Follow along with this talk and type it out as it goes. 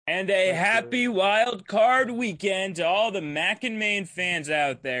And a Yes, sir. happy wild card weekend to all the Mac and Main fans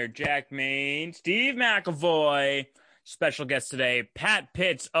out there. Jack Main, Steve McAvoy, special guest today, Pat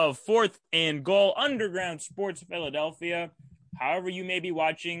Pitts of Fourth and Goal Underground Sports Philadelphia. However you may be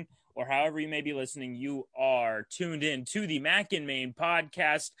watching or however you may be listening, you are tuned in to the Mac and Main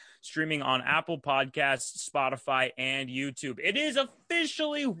podcast, streaming on Apple Podcasts, Spotify, and YouTube. It is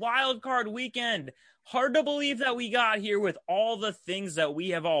officially wild card weekend. Hard to believe that we got here with all the things that we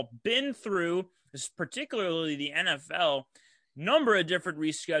have all been through, particularly the NFL. Number of different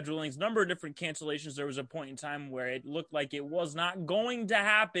reschedulings, number of different cancellations. There was a point in time where it looked like it was not going to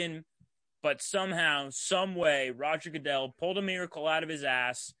happen, but somehow, some way, Roger Goodell pulled a miracle out of his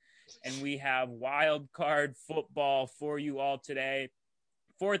ass, and we have wild card football for you all today.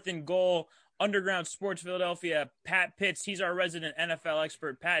 Fourth and Goal, Underground Sports Philadelphia, Pat Pitts. He's our resident NFL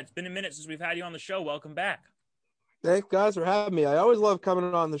expert. Pat, it's been a minute since we've had you on the show. Welcome back. Thanks, guys, for having me. I always love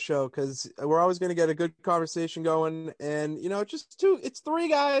coming on the show because we're always going to get a good conversation going. And, it's three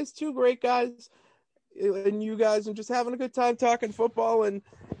guys, two great guys, and you guys, and just having a good time talking football. And,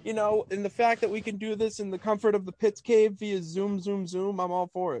 and the fact that we can do this in the comfort of the Pitts cave via Zoom, I'm all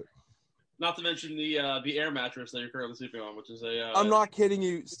for it. Not to mention the air mattress that you're currently sleeping on, which is I'm not kidding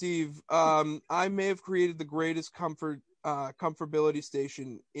you, Steve. I may have created the greatest comfortability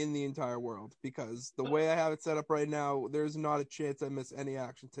station in the entire world because the way I have it set up right now, there's not a chance I miss any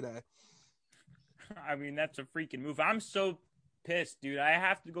action today. I mean, that's a freaking move. I'm so pissed, dude. I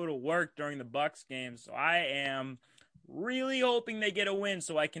have to go to work during the Bucks game, so I am really hoping they get a win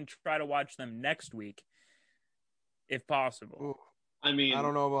so I can try to watch them next week, if possible. Ooh. I mean, I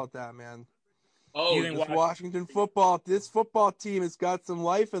don't know about that, man. Oh, this Washington this football team has got some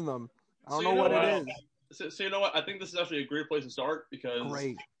life in them. I don't know what it is. So you know what? I think this is actually a great place to start because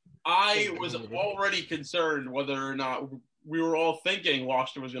Great. I was already concerned whether or not we were all thinking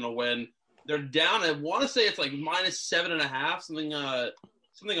Washington was going to win. They're down. I want to say it's like -7.5,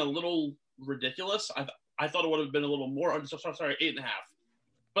 something a little ridiculous. I thought it would have been a little more. I'm sorry, 8.5.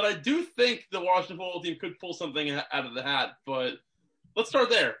 But I do think the Washington football team could pull something out of the hat. But let's start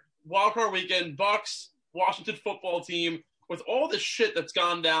there. Wildcard weekend, Bucks, Washington football team, with all the shit that's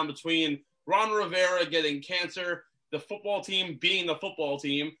gone down between Ron Rivera getting cancer, the football team being the football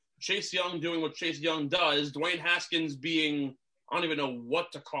team, Chase Young doing what Chase Young does, Dwayne Haskins being, I don't even know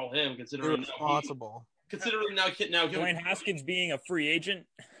what to call him, considering possible. Now Dwayne Haskins being a free agent.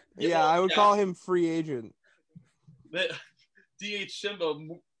 Yeah, I would call him free agent. DH Simba,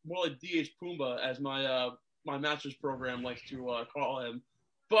 more like DH Pumbaa, as my master's program likes to call him.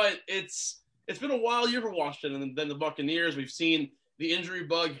 But it's been a wild year for Washington and then the Buccaneers. We've seen the injury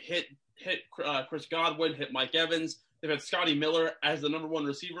bug hit Chris Godwin, hit Mike Evans. They've had Scotty Miller as the number one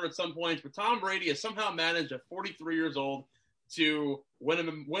receiver at some points. But Tom Brady has somehow managed at 43 years old to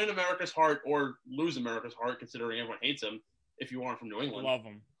win America's heart or lose America's heart, considering everyone hates him if you aren't from New England. Love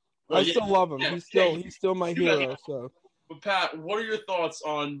him. Well, I still love him. He's still my hero. So. But Pat, what are your thoughts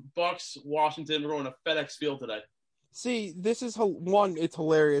on Bucks, Washington? We're going to FedEx Field today. See, this is one. It's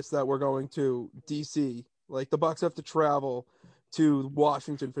hilarious that we're going to DC. Like the Bucks have to travel to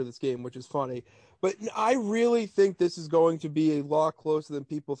Washington for this game, which is funny. But I really think this is going to be a lot closer than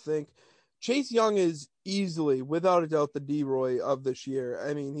people think. Chase Young is easily, without a doubt, the D-Roy of this year.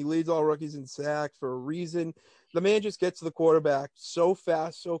 I mean, he leads all rookies in sacks for a reason. The man just gets to the quarterback so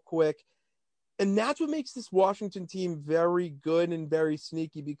fast, so quick. And that's what makes this Washington team very good and very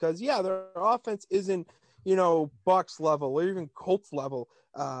sneaky because, yeah, their offense isn't, Bucks level or even Colts level.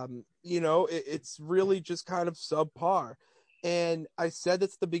 It's really just kind of subpar. And I said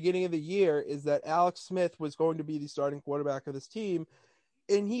this at the beginning of the year is that Alex Smith was going to be the starting quarterback of this team.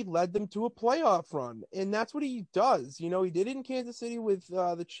 And he led them to a playoff run. And that's what he does. He did it in Kansas City with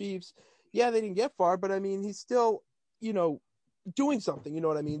the Chiefs. Yeah, they didn't get far, but I mean, he's still, doing something, you know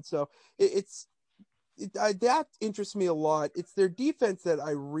what I mean? So that interests me a lot. It's their defense that I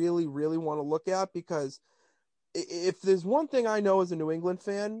really, really want to look at because if there's one thing I know as a New England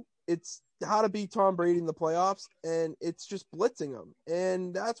fan, it's how to beat Tom Brady in the playoffs, and it's just blitzing them.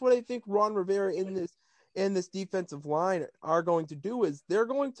 And that's what I think Ron Rivera in this defensive line are going to do is they're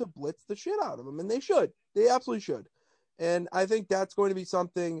going to blitz the shit out of them, and they should. They absolutely should. And I think that's going to be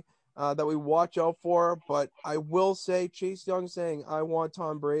something that we watch out for. But I will say Chase Young saying, I want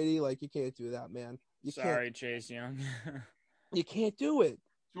Tom Brady, like you can't do that, man. Sorry, Chase Young. You can't do it.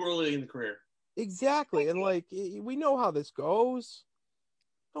 Too early in the career. Exactly. And we know how this goes.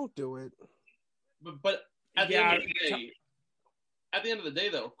 Don't do it. But at the end of the day,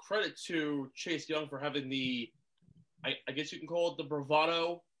 though, credit to Chase Young for having I guess you can call it the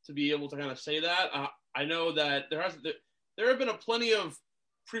bravado to be able to kind of say that. I know that there have been plenty of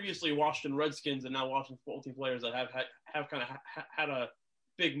previously Washington Redskins and now Washington football team players that have kind of had a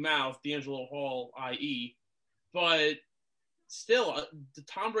big mouth, D'Angelo Hall, i.e. But still,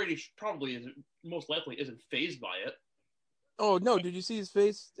 Tom Brady probably most likely isn't fazed by it. Oh no! Did you see his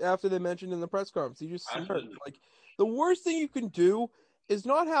face after they mentioned in the press conference? He just smirked. Like the worst thing you can do is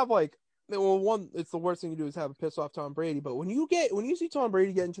not have like it's the worst thing you do is have a piss off Tom Brady. But when you see Tom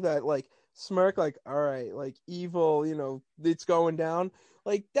Brady get into that like smirk, like all right, like evil, it's going down.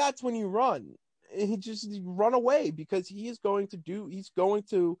 Like that's when you run. And you run away because he's going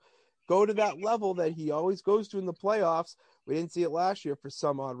to go to that level that he always goes to in the playoffs. We didn't see it last year for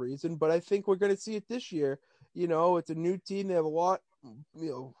some odd reason, but I think we're going to see it this year. It's a new team. They have a lot,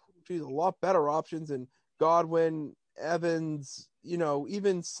 a lot better options. And Godwin, Evans,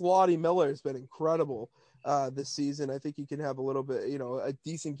 even Slotty Miller has been incredible this season. I think he can have a little bit, a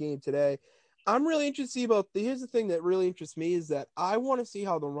decent game today. I'm really interested to see here's the thing that really interests me is that I want to see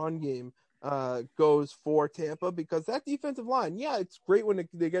how the run game goes for Tampa because that defensive line, yeah, it's great when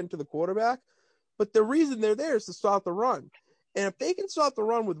they get into the quarterback, but the reason they're there is to stop the run. And if they can stop the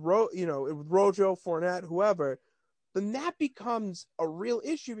run with Rojo, Fournette, whoever, then that becomes a real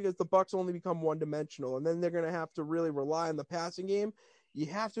issue because the Bucs only become one-dimensional, and then they're going to have to really rely on the passing game. You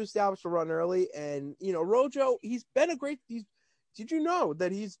have to establish the run early, and Rojo, did you know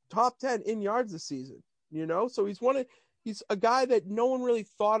that he's top 10 in yards this season? So he's a guy that no one really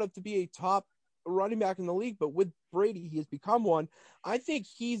thought of to be a top running back in the league, but with Brady, he has become one. I think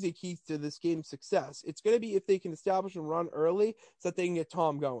he's a key to this game's success. It's going to be if they can establish and run early so that they can get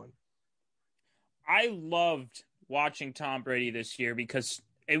Tom going. I loved watching Tom Brady this year because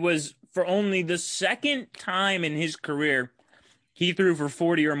it was for only the second time in his career he threw for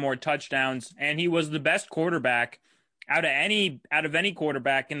 40 or more touchdowns, and he was the best quarterback out of any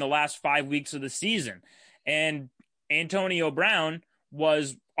quarterback in the last 5 weeks of the season. And Antonio Brown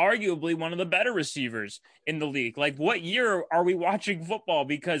was arguably one of the better receivers in the league. Like, what year are we watching football?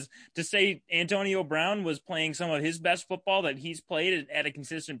 Because to say Antonio Brown was playing some of his best football that he's played at a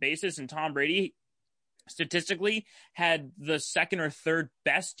consistent basis, and Tom Brady statistically had the second or third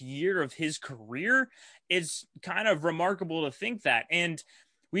best year of his career, is kind of remarkable to think that. And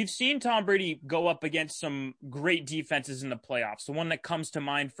we've seen Tom Brady go up against some great defenses in the playoffs. The one that comes to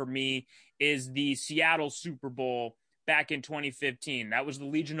mind for me is the Seattle Super Bowl back in 2015. That was the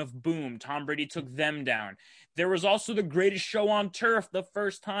Legion of Boom. Tom Brady took them down. There was also the greatest show on turf, the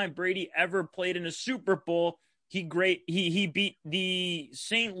first time Brady ever played in a Super Bowl. He beat the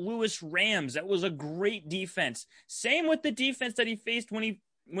St. Louis Rams. That was a great defense. Same with the defense that he faced when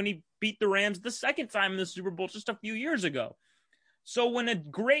he beat the Rams the second time in the Super Bowl just a few years ago. So when a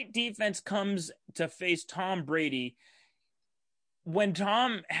great defense comes to face Tom Brady, when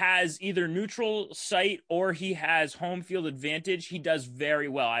Tom has either neutral site or he has home field advantage, he does very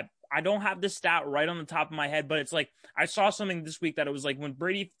well. I don't have the stat right on the top of my head, but it's like I saw something this week that it was like when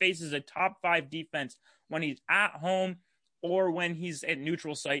Brady faces a top 5 defense when he's at home or when he's at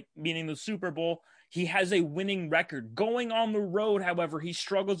neutral site, meaning the Super Bowl, he has a winning record. Going on the road, however, he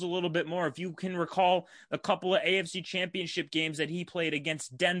struggles a little bit more. If you can recall a couple of AFC Championship games that he played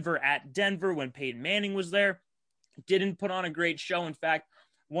against Denver at Denver when Peyton Manning was there, didn't put on a great show. In fact,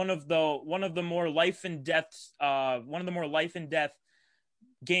 one of the more life and death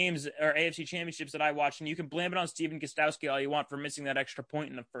games or AFC Championships that I watched, and you can blame it on Steven Gostkowski all you want for missing that extra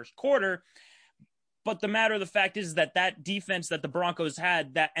point in the first quarter. But the matter of the fact is that defense that the Broncos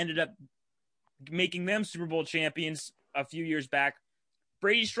had that ended up making them Super Bowl champions a few years back,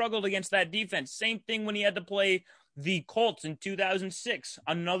 Brady struggled against that defense. Same thing when he had to play the Colts in 2006,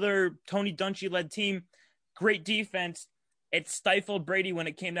 another Tony Dungy-led team, great defense. It stifled Brady when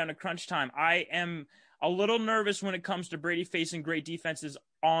it came down to crunch time. I am a little nervous when it comes to Brady facing great defenses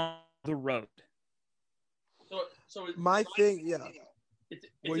on the road. So my thing, yeah. What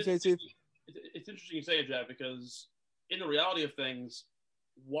do you say, Steve? It's interesting you say it, Jeff, because in the reality of things,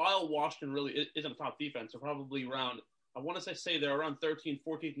 while Washington really isn't a top defense, they're probably around, I want to say they're around 13th,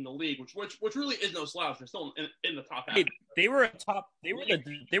 14th in the league, which really is no slouch. They're still in the top half. They were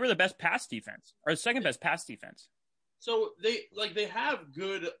the best pass defense, or the second best pass defense. So they have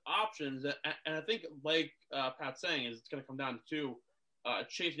good options, and I think like Pat's saying is it's going to come down to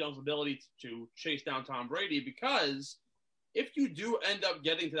Chase Young's ability to chase down Tom Brady, because if you do end up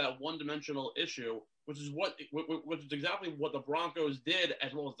getting to that one-dimensional issue, which is exactly what the Broncos did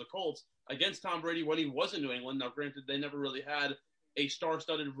as well as the Colts against Tom Brady when he was in New England. Now, granted, they never really had a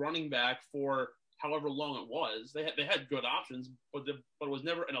star-studded running back for however long it was. They had good options, but it was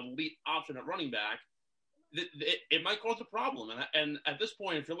never an elite option at running back. It might cause a problem. And at this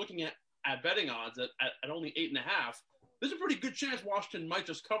point, if you're looking at betting odds at only 8.5, there's a pretty good chance Washington might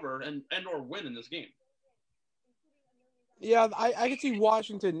just cover and or win in this game. Yeah, I could see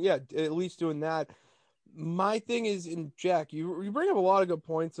Washington, at least doing that. My thing is, in Jack, you bring up a lot of good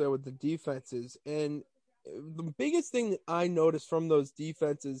points there with the defenses, and the biggest thing that I noticed from those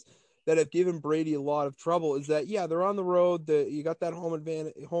defenses that have given Brady a lot of trouble is that they're on the road, you got that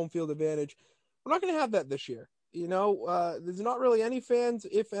home field advantage. We're not going to have that this year. There's not really any fans,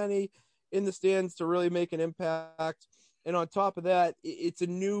 if any, in the stands to really make an impact. And on top of that, it's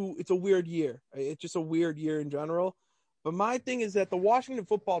a weird year. It's just a weird year in general. But my thing is that the Washington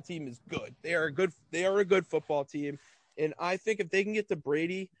football team is good. They are a good football team. And I think if they can get to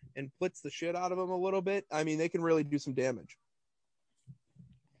Brady and blitz the shit out of him a little bit, I mean, they can really do some damage.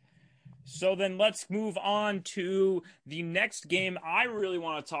 So then let's move on to the next game. I really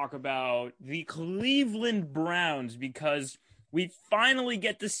want to talk about the Cleveland Browns, because we finally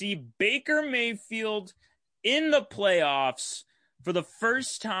get to see Baker Mayfield in the playoffs for the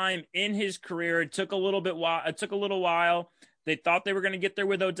first time in his career. It took a little while. They thought they were going to get there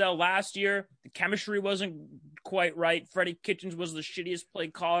with Odell last year. The chemistry wasn't quite right. Freddie Kitchens was the shittiest play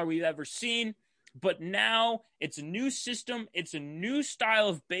caller we've ever seen. But now it's a new system. It's a new style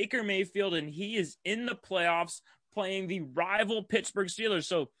of Baker Mayfield, and he is in the playoffs playing the rival Pittsburgh Steelers.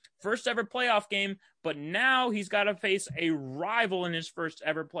 So first ever playoff game, but now he's got to face a rival in his first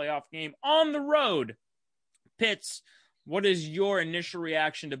ever playoff game on the road. Pitts, what is your initial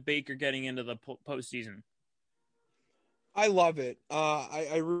reaction to Baker getting into the postseason? I love it.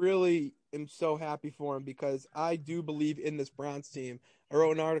 I really am so happy for him because I do believe in this Browns team. I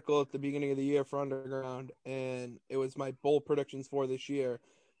wrote an article at the beginning of the year for Underground, and it was my bold predictions for this year.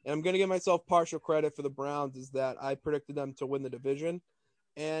 And I'm going to give myself partial credit for the Browns, is that I predicted them to win the division,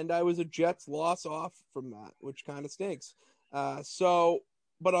 and I was a Jets loss off from that, which kind of stinks.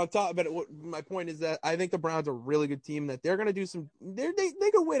 But on top of it, my point is that I think the Browns are a really good team, that they're going to do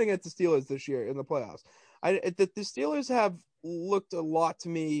they could win against the Steelers this year in the playoffs. The Steelers have looked a lot to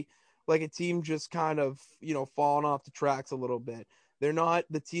me like a team just kind of, falling off the tracks a little bit. They're not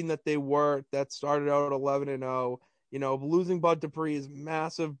the team that they were, that started out 11-0. Losing Bud Dupree is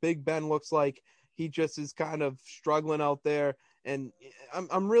massive. Big Ben looks like he just is kind of struggling out there. And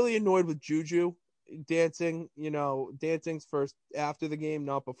I'm really annoyed with Juju dancing's first after the game,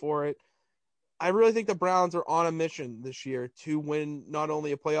 not before it. I really think the Browns are on a mission this year to win not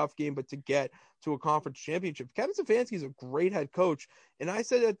only a playoff game, but to get to a conference championship. Kevin Stefanski is a great head coach. And I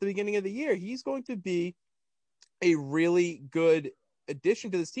said at the beginning of the year, he's going to be a really good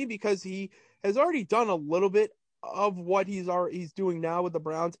addition to this team because he has already done a little bit of what he's doing now with the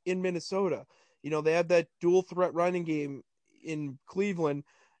Browns in Minnesota. They have that dual threat running game in Cleveland.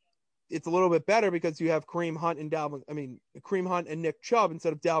 It's a little bit better because you have Kareem Hunt and Nick Chubb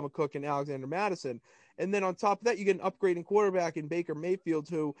instead of Dalvin Cook and Alexander Madison. And then on top of that, you get an upgrading quarterback in Baker Mayfield,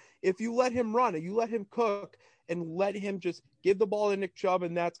 who, if you let him run and you let him cook and let him just give the ball to Nick Chubb,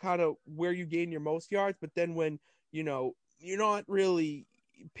 and that's kind of where you gain your most yards. But then when, you're not really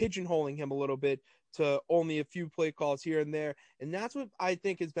pigeonholing him a little bit to only a few play calls here and there. And that's what I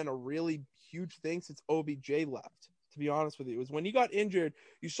think has been a really huge thing since OBJ left. To be honest with you, was when he got injured,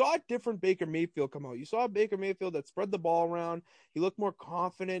 you saw a different Baker Mayfield come out. You saw a Baker Mayfield that spread the ball around. He looked more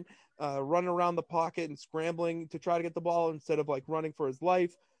confident, running around the pocket and scrambling to try to get the ball instead of like running for his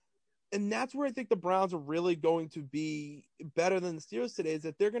life. And that's where I think the Browns are really going to be better than the Steelers today, is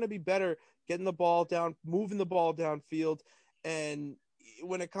that they're going to be better getting the ball down, moving the ball downfield. And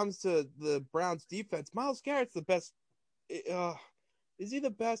when it comes to the Browns defense, Myles Garrett's the best. Is he the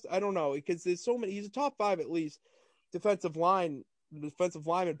best? I don't know, because there's so many. He's a top 5 at least defensive lineman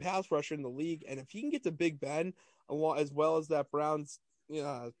pass rusher in the league, and if he can get to Big Ben as well as that Browns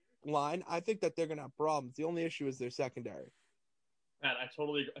line, I think that they're gonna have problems. The only issue is their secondary. Matt, I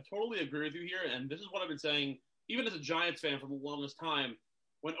totally agree with you here, and this is what I've been saying even as a Giants fan for the longest time.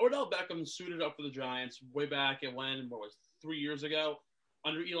 When Odell Beckham suited up for the Giants way back at 3 years ago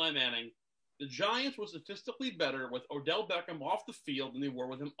under Eli Manning, the Giants were statistically better with Odell Beckham off the field than they were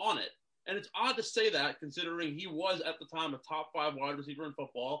with him on it. And it's odd to say that, considering he was at the time a top 5 wide receiver in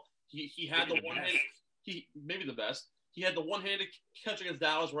football. He had maybe the best. He had the one-handed catch against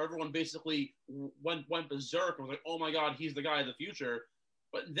Dallas, where everyone basically went berserk and was like, "Oh my God, he's the guy of the future."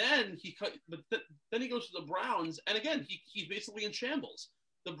 But then he goes to the Browns, and again he's basically in shambles.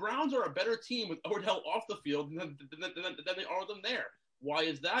 The Browns are a better team with Odell off the field than they are with them there. Why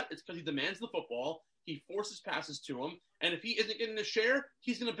is that? It's because he demands the football. He forces passes to him, and if he isn't getting a share,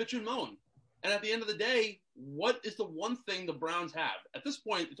 he's going to bitch and moan. And at the end of the day, what is the one thing the Browns have? At this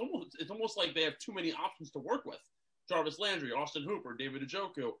point, it's almost like they have too many options to work with. Jarvis Landry, Austin Hooper, David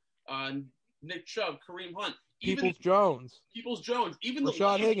Njoku, Nick Chubb, Kareem Hunt. Peoples-Jones, even the Rashad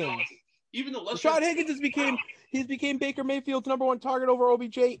lesser Higgins. Jones, even the lesser Rashad Higgins became Baker Mayfield's number one target over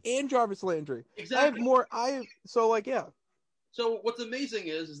OBJ and Jarvis Landry. Exactly. Yeah. So what's amazing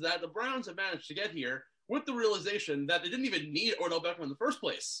is that the Browns have managed to get here with the realization that they didn't even need Odell Beckham in the first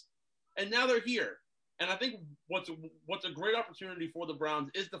place, and now they're here. And I think what's a great opportunity for the Browns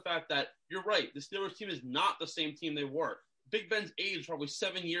is the fact that you're right. The Steelers team is not the same team they were. Big Ben's aged probably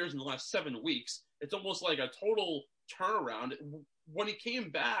 7 years in the last 7 weeks. It's almost like a total turnaround. When he came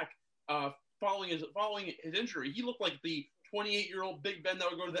back following his injury, he looked like the 28-year-old Big Ben that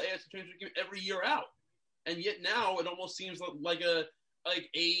would go to the AFC Championship game every year out. And yet now it almost seems like a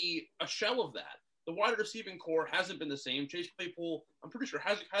shell of that. The wide receiving core hasn't been the same. Chase Claypool, I'm pretty sure,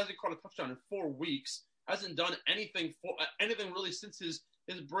 hasn't caught a touchdown in 4 weeks. Hasn't done anything really since his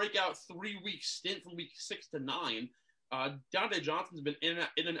breakout 3-week stint from week 6 to 9. Dante Johnson's been in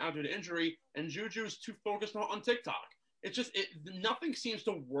and out due to injury, and Juju's too focused on TikTok. It's just nothing seems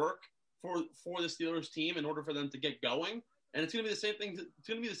to work for the Steelers team in order for them to get going, and it's going to be the same thing. It's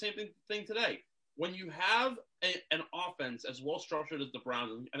going to be the same thing today. When you have an offense as well structured as the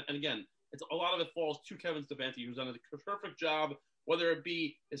Browns, and again, a lot of it falls to Kevin Stefanski, who's done a perfect job, whether it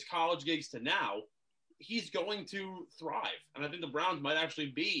be his college gigs to now, he's going to thrive. And I think the Browns might actually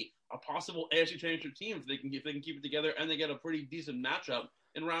be a possible AFC Championship team if they can keep it together and they get a pretty decent matchup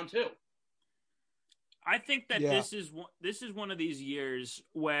in round 2. I think that this is one of these years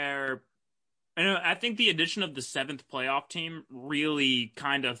where I think the addition of the 7th playoff team really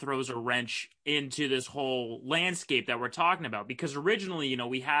kind of throws a wrench into this whole landscape that we're talking about. Because originally,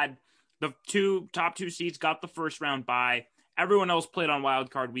 we had the top two seeds got the first round bye. Everyone else played on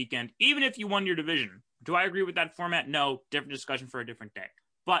wild card weekend, even if you won your division. Do I agree with that format? No, different discussion for a different day.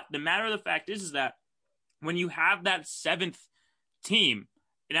 But the matter of the fact is that when you have that 7th team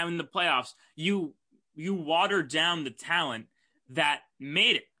in the playoffs, you water down the talent that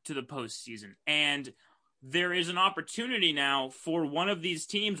made it to the postseason. And there is an opportunity now for one of these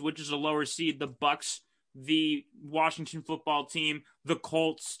teams, which is a lower seed, the Bucs, the Washington football team, the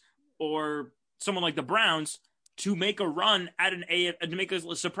Colts, or someone like the Browns, to make a run at to make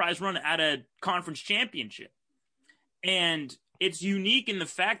a surprise run at a conference championship. And it's unique in the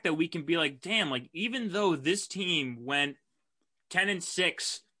fact that we can be like, damn, like even though this team went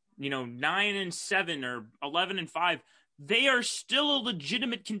 10-6, 9-7 or 11-5, they are still a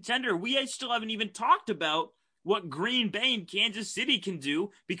legitimate contender. We still haven't even talked about what Green Bay and Kansas City can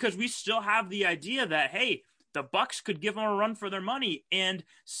do, because we still have the idea that, hey, the Bucs could give them a run for their money. And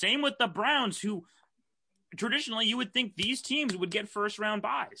same with the Browns, who traditionally you would think these teams would get first round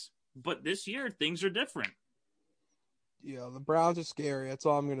buys. But this year, things are different. Yeah, the Browns are scary. That's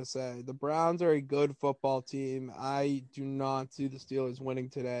all I'm going to say. The Browns are a good football team. I do not see the Steelers winning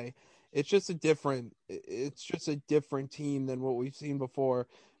today. It's just a different team than what we've seen before.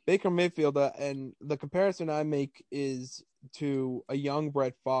 Baker Mayfield, and the comparison I make is to a young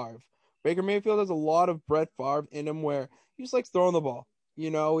Brett Favre. Baker Mayfield has a lot of Brett Favre in him, where he just likes throwing the ball. He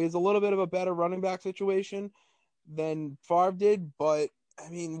has a little bit of a better running back situation than Favre did, but I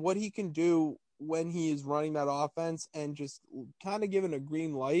mean, what he can do when he is running that offense and just kind of given a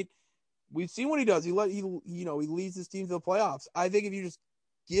green light, we've seen what he does. He leads his team to the playoffs. I think if you just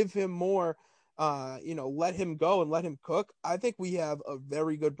give him more, let him go and let him cook, I think we have a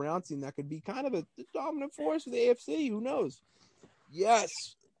very good Browns team that could be kind of a dominant force for the AFC. Who knows? Yes.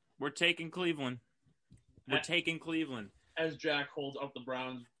 We're taking Cleveland. As Jack holds up the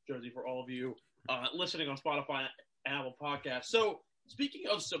Browns jersey for all of you listening on Spotify and Apple Podcasts. So, speaking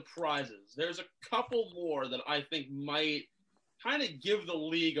of surprises, there's a couple more that I think might kind of give the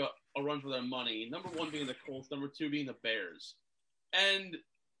league a run for their money. Number 1 being the Colts, number 2 being the Bears. And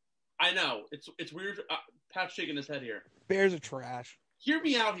I know, it's weird. Pat's shaking his head here. Bears are trash. Hear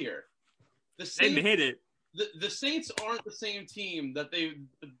me out here. They hit it. The Saints aren't the same team that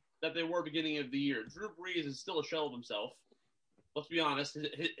they were beginning of the year. Drew Brees is still a shell of himself. Let's be honest.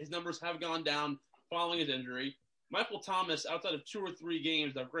 His numbers have gone down following his injury. Michael Thomas, outside of 2 or 3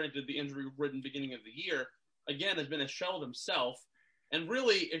 games, now granted the injury-ridden beginning of the year, again has been a shell of himself. And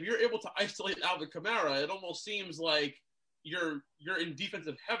really, if you're able to isolate Alvin Kamara, it almost seems like you're in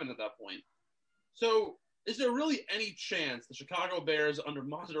defensive heaven at that point. So, is there really any chance the Chicago Bears under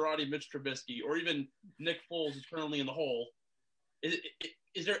Maserati, Mitch Trubisky, or even Nick Foles, who's currently in the hole,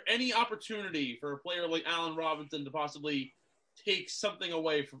 is there any opportunity for a player like Allen Robinson to possibly take something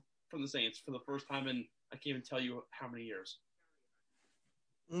away from the Saints for the first time in, I can't even tell you how many years?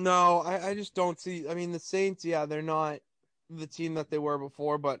 No, I just don't see. I mean, the Saints, yeah, they're not the team that they were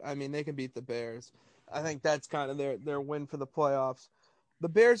before, but I mean, they can beat the Bears. I think that's kind of their win for the playoffs. the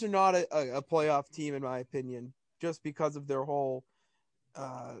Bears are not a playoff team in my opinion, just because of their whole.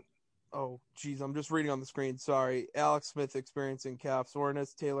 Oh, geez, I'm just reading on the screen. Sorry, Alex Smith experiencing calf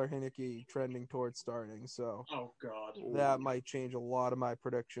soreness. Taylor Heinicke trending towards starting. So, oh God, that might change a lot of my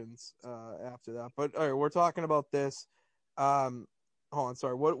predictions after that. But all right, we're talking about this. Hold on,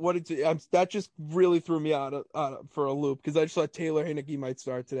 sorry. What did you, that just really threw me out for a loop because I just thought Taylor Heinicke might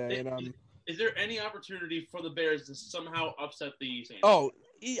start today, and is there any opportunity for the Bears to somehow upset the Saints? Oh,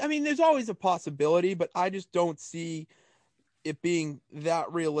 I mean, there's always a possibility, but I just don't see it being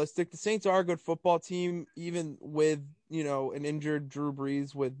that realistic. The Saints are a good football team, even with, an injured Drew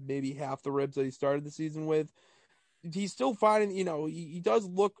Brees with maybe half the ribs that he started the season with. He's still finding, he does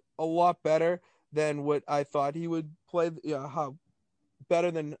look a lot better than what I thought he would play. How better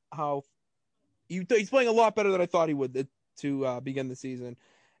than how he's playing a lot better than I thought he would to begin the season.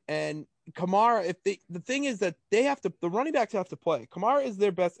 And Kamara, the thing is that the running backs have to play. Kamara is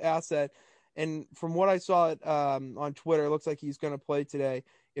their best asset. And from what I saw on Twitter, it looks like he's going to play today.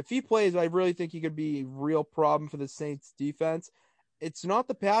 If he plays, I really think he could be a real problem for the Saints defense. It's not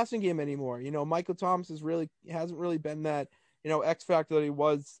the passing game anymore. Michael Thomas hasn't really been that, X factor that he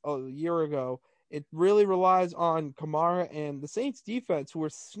was a year ago. It really relies on Kamara and the Saints defense, who are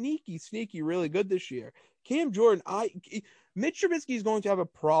sneaky, really good this year. Cam Jordan, Mitch Trubisky is going to have a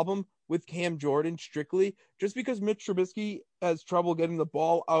problem with Cam Jordan strictly just because Mitch Trubisky has trouble getting the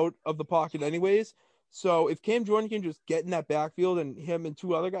ball out of the pocket anyways. So if Cam Jordan can just get in that backfield and him and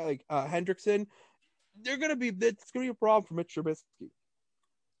two other guys like Hendrickson, it's going to be a problem for Mitch Trubisky.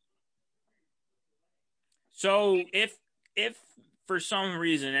 So if for some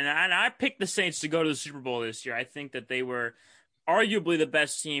reason, and I picked the Saints to go to the Super Bowl this year, I think that they were arguably the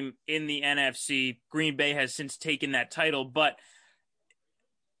best team in the NFC. Green Bay has since taken that title, but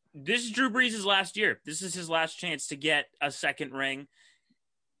this is Drew Brees' last year. This is his last chance to get a second ring.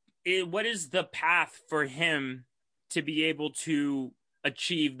 What is the path for him to be able to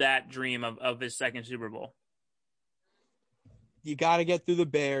achieve that dream of his second Super Bowl? You got to get through the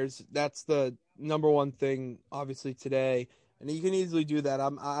Bears. That's the number one thing, obviously, today. And you can easily do that.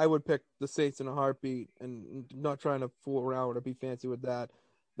 I would pick the Saints in a heartbeat, and not trying to fool around or be fancy with that.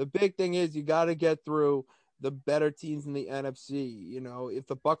 The big thing is you got to get through the better teams in the NFC. If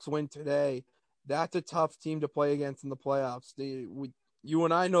the Bucs win today, that's a tough team to play against in the playoffs. You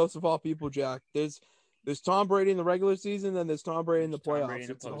and I know some all people, Jack. There's Tom Brady in the regular season, and there's Tom Brady in the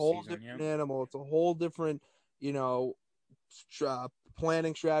playoffs. It's a whole different animal. It's a whole different,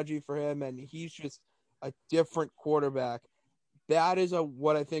 planning strategy for him, and he's just a different quarterback. That is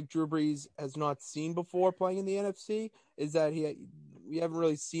what I think Drew Brees has not seen before playing in the NFC, is that we haven't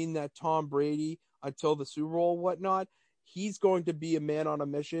really seen that Tom Brady until the Super Bowl and whatnot. He's going to be a man on a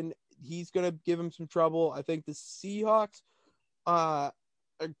mission. He's going to give him some trouble. I think the Seahawks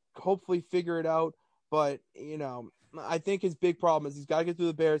hopefully figure it out, but, I think his big problem is he's got to get through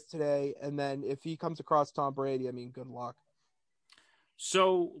the Bears today, and then if he comes across Tom Brady, good luck.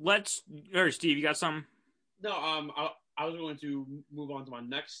 So Steve, you got something? No, I was going to move on to my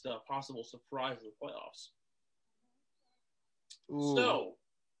next possible surprise of the playoffs. Ooh. So,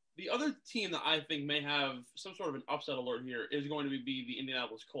 the other team that I think may have some sort of an upset alert here is going to be the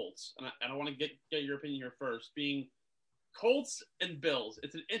Indianapolis Colts. And I want to get your opinion here first. Being Colts and Bills,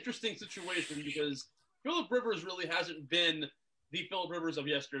 it's an interesting situation because Phillip Rivers really hasn't been the Phillip Rivers of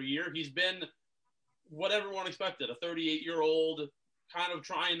yesteryear. He's been what everyone expected, a 38-year-old kind of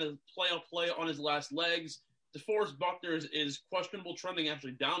trying to play on his last legs. DeForest Buckner is questionable, trending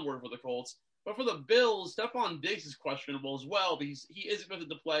actually downward for the Colts. But for the Bills, Stephon Diggs is questionable as well because he is expected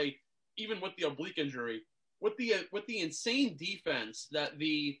to play even with the oblique injury. With the insane defense that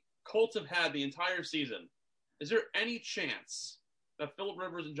the Colts have had the entire season, is there any chance that Phillip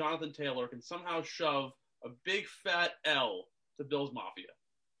Rivers and Jonathan Taylor can somehow shove a big fat L to Bills Mafia?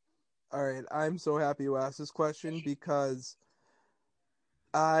 All right, I'm so happy you asked this question because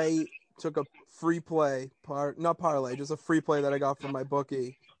I took a free play, not parlay, just a free play that I got from my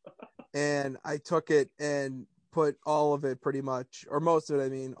bookie, and I took it and put all of it pretty much, or most of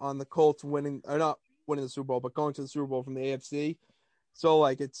it, on the Colts winning, or not winning the Super Bowl, but going to the Super Bowl from the AFC. So,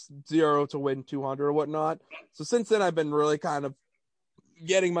 it's 0 to win 200 or whatnot. So since then, I've been really kind of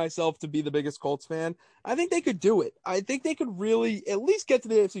getting myself to be the biggest Colts fan. I think they could do it. I think they could really at least get to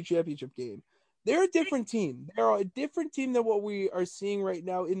the AFC Championship game. They're a different team. They're a different team than what we are seeing right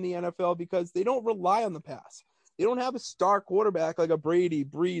now in the NFL because they don't rely on the pass. They don't have a star quarterback like a Brady,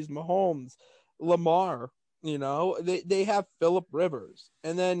 Breeze, Mahomes, Lamar. They have Phillip Rivers.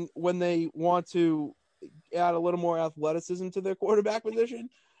 And then when they want to add a little more athleticism to their quarterback position,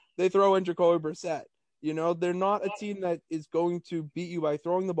 they throw in Jacoby Brissett. You know, they're not a team that is going to beat you by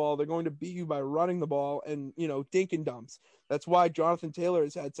throwing the ball. They're going to beat you by running the ball and, dink and dumps. That's why Jonathan Taylor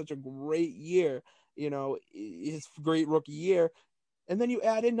has had such a great year, his great rookie year. And then you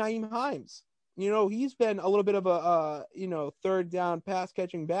add in Naeem Hines. He's been a little bit of a third down pass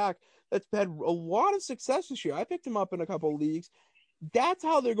catching back that's had a lot of success this year. I picked him up in a couple of leagues. That's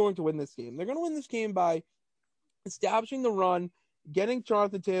how they're going to win this game. They're going to win this game by establishing the run, getting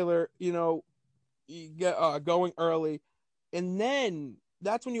Jonathan Taylor, going early, and then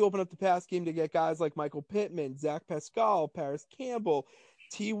that's when you open up the pass game to get guys like Michael Pittman, Zach Pascal, Paris Campbell,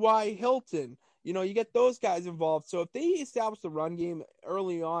 T.Y. Hilton. You get those guys involved. So if they establish the run game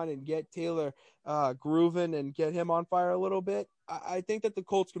early on and get Taylor grooving and get him on fire a little bit, I think that the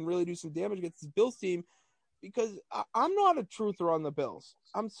Colts can really do some damage against this Bills team, because I'm not a truther on the Bills.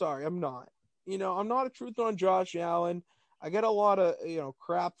 I'm sorry, I'm not. I'm not a truther on Josh Allen. I get a lot of,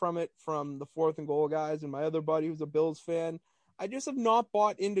 crap from the fourth and goal guys and my other buddy who's a Bills fan. I just have not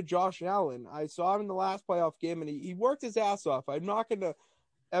bought into Josh Allen. I saw him in the last playoff game and he worked his ass off. I'm not going to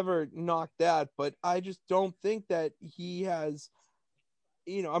ever knock that, but I just don't think that he has,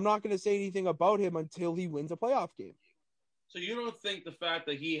 I'm not going to say anything about him until he wins a playoff game. So you don't think the fact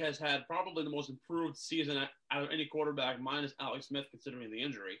that he has had probably the most improved season out of any quarterback minus Alex Smith, considering the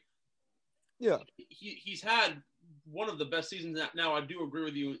injury? Yeah. He's had one of the best seasons. Now, I do agree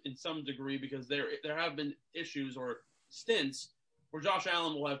with you in some degree, because there have been issues or stints where Josh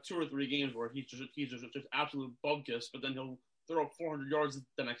Allen will have 2 or 3 games where he's just absolute bugkiss, but then he'll throw up 400 yards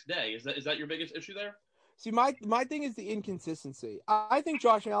the next day. Is that your biggest issue there? See, my thing is the inconsistency. I think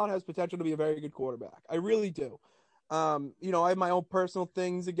Josh Allen has potential to be a very good quarterback. I really do. I have my own personal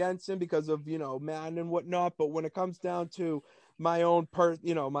things against him because of, Madden and whatnot. But when it comes down to my own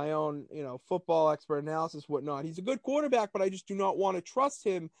football expert analysis, whatnot, he's a good quarterback, but I just do not want to trust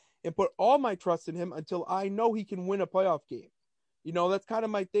him and put all my trust in him until I know he can win a playoff game. That's kind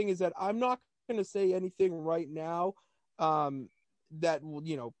of my thing, is that I'm not going to say anything right now that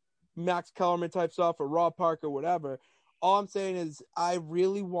will, Max Kellerman type stuff or Rob Parker, whatever. All I'm saying is I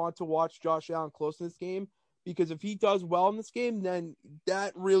really want to watch Josh Allen close in this game, because if he does well in this game, then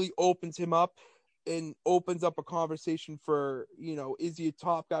that really opens him up and opens up a conversation for, is he a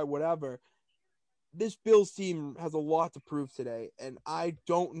top guy, whatever. This Bills team has a lot to prove today, and I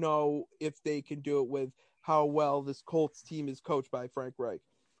don't know if they can do it with how well this Colts team is coached by Frank Reich.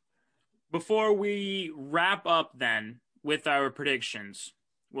 Before we wrap up then with our predictions,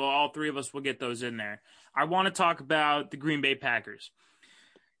 well, all 3 of us will get those in there. I want to talk about the Green Bay Packers.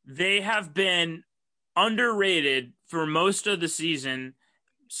 They have been underrated for most of the season.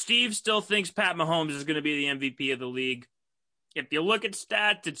 Steve still thinks Pat Mahomes is going to be the MVP of the league. If you look at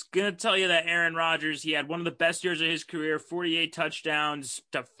stats, it's going to tell you that Aaron Rodgers, he had one of the best years of his career, 48 touchdowns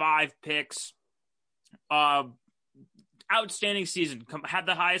to 5 picks. Outstanding season. Had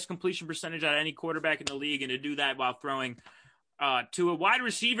the highest completion percentage out of any quarterback in the league, and to do that while throwing to a wide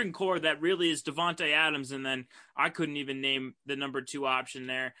receiving core that really is Devontae Adams, and then I couldn't even name the number 2 option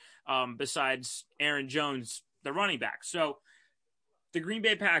there besides Aaron Jones, the running back. So the Green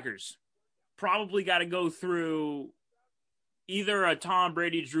Bay Packers probably got to go through either a Tom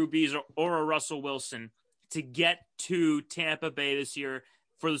Brady, Drew Brees, or a Russell Wilson to get to Tampa Bay this year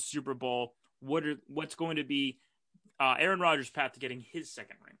for the Super Bowl. What's going to be Aaron Rodgers' path to getting his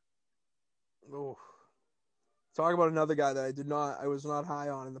second ring? Oh. Talk about another guy that I was not high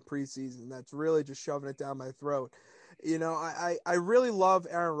on in the preseason. That's really just shoving it down my throat. I really love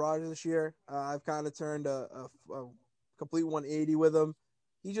Aaron Rodgers this year. I've kind of turned a complete 180 with him.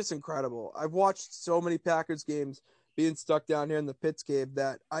 He's just incredible. I've watched so many Packers games being stuck down here in the Pitts cave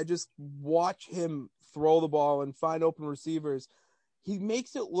that I just watch him throw the ball and find open receivers. He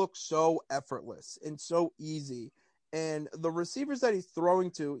makes it look so effortless and so easy. And the receivers that he's throwing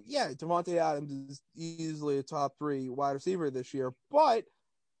to, Devontae Adams is easily a top 3 wide receiver this year. But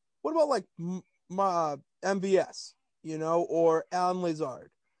what about like MVS, or Alan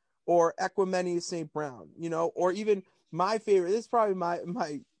Lazard, or Equimeni St. Brown, or even my favorite, this is probably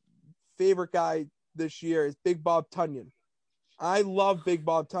my favorite guy this year is Big Bob Tunyon. I love Big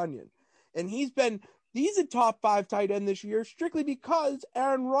Bob Tunyon. And he's a top 5 tight end this year strictly because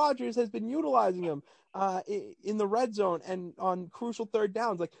Aaron Rodgers has been utilizing him in the red zone and on crucial third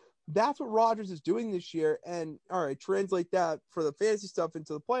downs. Like, that's what Rodgers is doing this year. And all right, translate that for the fantasy stuff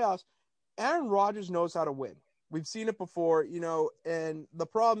into the playoffs. Aaron Rodgers knows how to win. We've seen it before, and the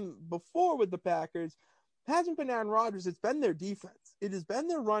problem before with the Packers hasn't been Aaron Rodgers. It's been their defense. It has been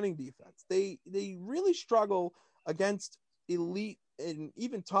their running defense. They really struggle against elite and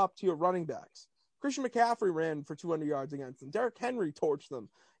even top tier running backs. Christian McCaffrey ran for 200 yards against them. Derrick Henry torched them.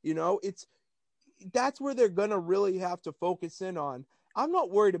 that's where they're going to really have to focus in on. I'm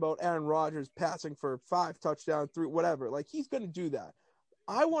not worried about Aaron Rodgers passing for 5 touchdowns, 3, whatever. Like, he's going to do that.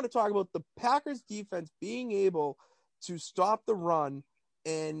 I want to talk about the Packers defense being able to stop the run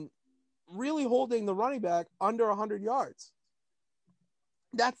and really holding the running back under 100 yards.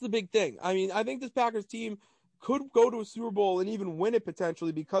 That's the big thing. I mean, I think this Packers team could go to a Super Bowl and even win it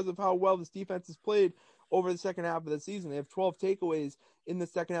potentially because of how well this defense has played over the second half of the season. They have 12 takeaways in the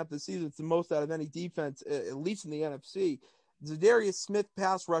second half of the season. It's the most out of any defense, at least in the NFC. Zadarius Smith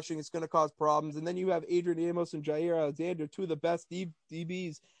pass rushing is going to cause problems. And then you have Adrian Amos and Jair Alexander, 2 of the best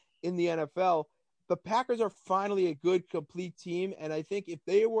DBs in the NFL. The Packers are finally a good, complete team. And I think if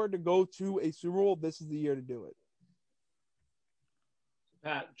they were to go to a Super Bowl, this is the year to do it.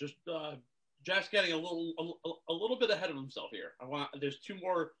 Pat, just Jack's getting a little bit ahead of himself here. There's 2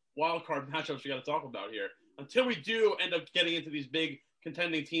 more wild card matchups we got to talk about here. Until we do end up getting into these big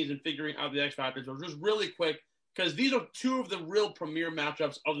contending teams and figuring out the X factors, or just really quick, because these are 2 of the real premier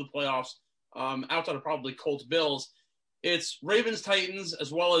matchups of the playoffs, outside of probably Colts Bills. It's Ravens Titans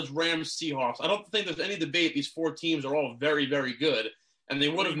as well as Rams Seahawks. I don't think there's any debate. These 4 teams are all very, very good, and they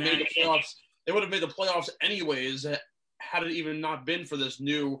would have made the playoffs. They would have made the playoffs anyways, had it even not been for this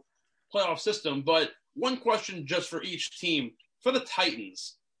new playoff system. But one question just for each team. For the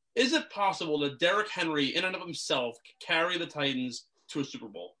Titans, is it possible that Derrick Henry in and of himself can carry the Titans to a Super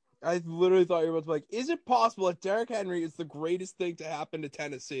Bowl? I literally thought you were about to be like, is it possible that Derrick Henry is the greatest thing to happen to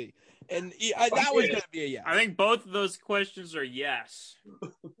Tennessee? And that was going to be a yes. I think both of those questions are yes.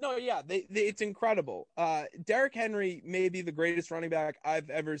 No, yeah, it's incredible. Derrick Henry may be the greatest running back I've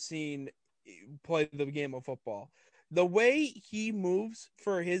ever seen play the game of football. The way he moves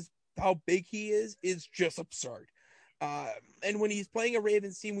for how big he is just absurd. And when he's playing a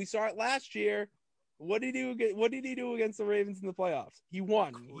Ravens team, we saw it last year. What did he do against the Ravens in the playoffs? He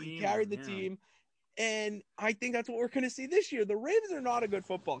won. He carried the team. And I think that's what we're going to see this year. The Ravens are not a good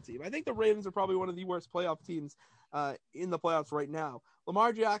football team. I think the Ravens are probably one of the worst playoff teams in the playoffs right now.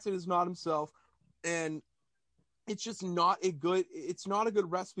 Lamar Jackson is not himself, and it's just not a good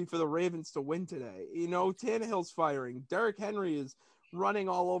recipe for the Ravens to win today. You know, Tannehill's firing. Derrick Henry is running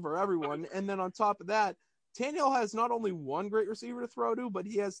all over everyone. And then on top of that, Tannehill has not only one great receiver to throw to, but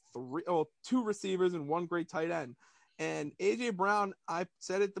he has 2 receivers and 1 great tight end. And AJ Brown, I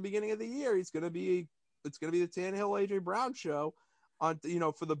said at the beginning of the year, it's going to be the Tannehill AJ Brown show on,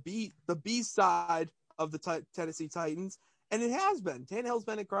 for the B side of the Tennessee Titans. And it has been. Tannehill's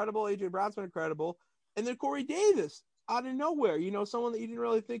been incredible. AJ Brown's been incredible. And then Corey Davis out of nowhere, someone that you didn't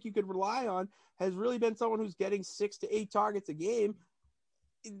really think you could rely on, has really been someone who's getting 6 to 8 targets a game.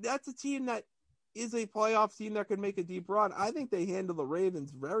 That's a team that is a playoff team that could make a deep run. I think they handle the Ravens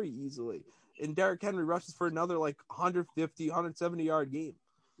very easily. And Derrick Henry rushes for another 150, 170-yard game.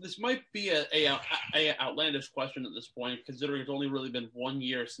 This might be a outlandish question at this point, considering it's only really been 1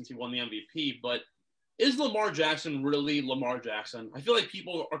 year since he won the MVP. But is Lamar Jackson really Lamar Jackson? I feel like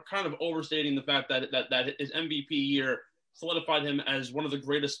people are kind of overstating the fact that his MVP year solidified him as one of the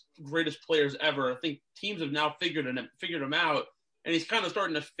greatest players ever. I think teams have now figured him out. And he's kind of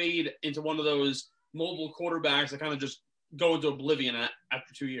starting to fade into one of those mobile quarterbacks that kind of just go into oblivion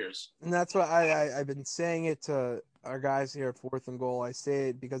after 2 years. And that's why I've been saying it to our guys here at 4th and Goal. I say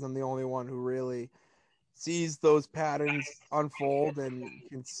it because I'm the only one who really sees those patterns unfold and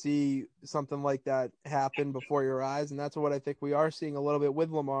can see something like that happen before your eyes. And that's what I think we are seeing a little bit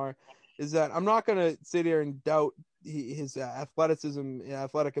with Lamar, is that I'm not going to sit here and doubt his athleticism,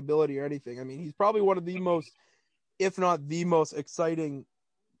 athletic ability or anything. I mean, he's probably one of the most, if not the most exciting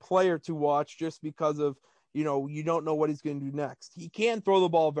player to watch, just because of, you don't know what he's going to do next. He can throw the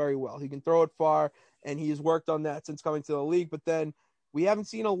ball very well. He can throw it far, and he has worked on that since coming to the league. But then we haven't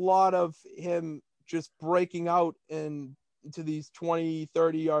seen a lot of him just breaking out into these 20,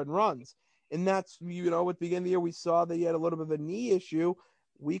 30-yard runs. And that's, at the beginning of the year, we saw that he had a little bit of a knee issue.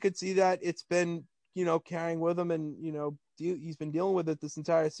 We could see that it's been, carrying with him, and, he's been dealing with it this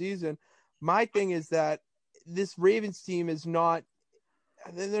entire season. My thing is that this Ravens team is not,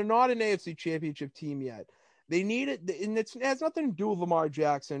 they're not an AFC championship team yet. They need it. And it has nothing to do with Lamar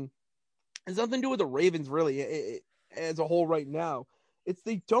Jackson. It has nothing to do with the Ravens really as a whole right now.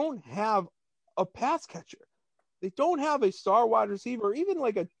 They don't have a pass catcher. They don't have a star wide receiver, or even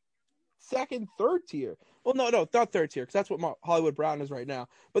like a second, third tier. Well, no, not third tier, because that's what Hollywood Brown is right now.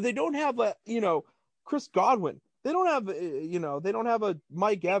 But they don't have Chris Godwin. They don't have, they don't have a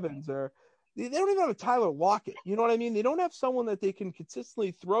Mike Evans, or they don't even have a Tyler Lockett. You know what I mean? They don't have someone that they can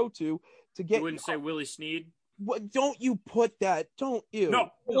consistently throw to get. You wouldn't say Willie Snead? What? Don't you put that? Don't you?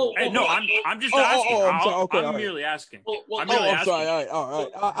 No. I'm just asking. I'm merely asking. I'm sorry. All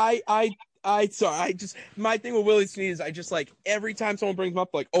right. My thing with Willie Snead is I just like every time someone brings him up,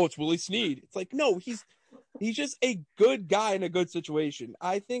 like, oh, it's Willie Snead. It's like, no, he's just a good guy in a good situation.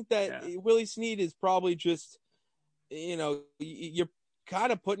 I think that Willie Snead is probably just, you're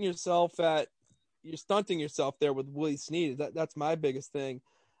kind of you're stunting yourself there with Willie Snead. That's my biggest thing.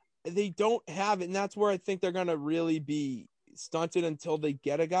 They don't have it, and that's where I think they're going to really be stunted until they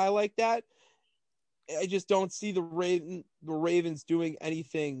get a guy like that. I just don't see the Ravens doing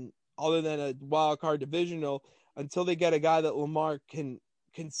anything other than a wild card divisional until they get a guy that Lamar can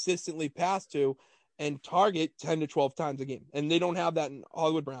consistently pass to and target 10 to 12 times a game. And they don't have that in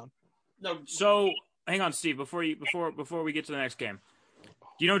Hollywood Brown. No. So hang on, Steve, before we get to the next game.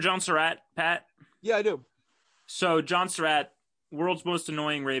 Do you know John Surratt, Pat? Yeah, I do. So John Surratt, world's most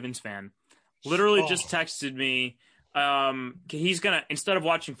annoying Ravens fan, literally just texted me. He's gonna, instead of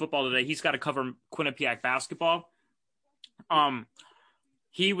watching football today, he's got to cover Quinnipiac basketball.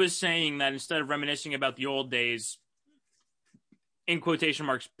 He was saying that instead of reminiscing about the old days, in quotation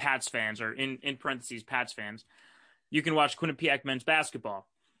marks, Pats fans, or in parentheses, Pats fans, you can watch Quinnipiac men's basketball.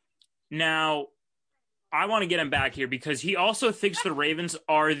 Now, I want to get him back here because he also thinks the Ravens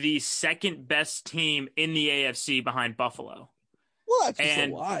are the second best team in the AFC behind Buffalo. Well, that's just a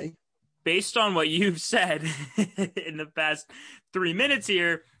lie. Based on what you've said in the past 3 minutes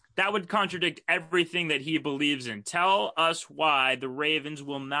here, that would contradict everything that he believes in. Tell us why the Ravens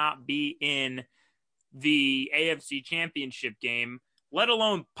will not be in the AFC Championship game, let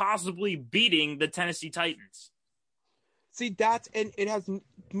alone possibly beating the Tennessee Titans. See,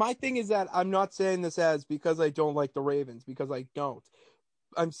 my thing is that I'm not saying this because I don't like the Ravens, because I don't.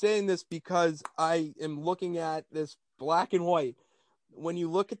 I'm saying this because I am looking at this black and white. When you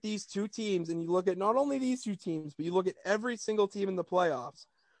look at these two teams, and you look at not only these two teams, but you look at every single team in the playoffs,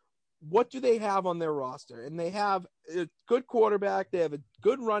 what do they have on their roster? And they have a good quarterback, they have a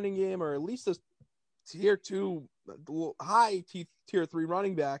good running game, or at least a tier 2, high tier 3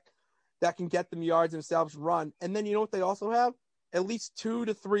 running back that can get them yards and establish run. And then you know what they also have? At least 2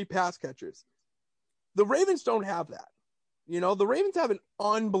 to 3 pass catchers. The Ravens don't have that. The Ravens have an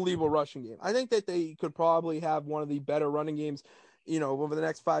unbelievable rushing game. I think that they could probably have one of the better running games over the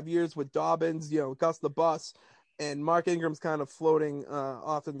next 5 years with Dobbins, Gus the Bus, and Mark Ingram's kind of floating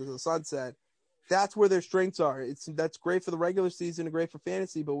off into the sunset. That's where their strengths are. That's great for the regular season and great for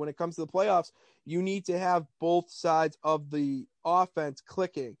fantasy, but when it comes to the playoffs, you need to have both sides of the offense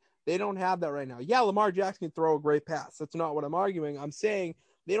clicking. They don't have that right now. Yeah, Lamar Jackson can throw a great pass. That's not what I'm arguing. I'm saying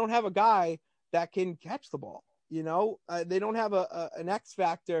they don't have a guy that can catch the ball. They don't have an X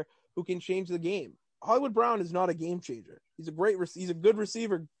factor who can change the game. Hollywood Brown is not a game changer. He's a good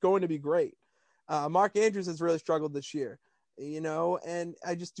receiver, going to be great. Mark Andrews has really struggled this year, and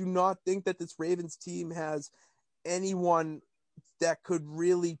I just do not think that this Ravens team has anyone that could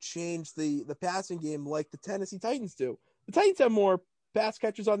really change the passing game like the Tennessee Titans do. The Titans have more pass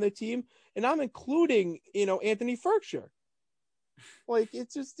catchers on their team, and I'm including, Anthony Ferkshire. Like,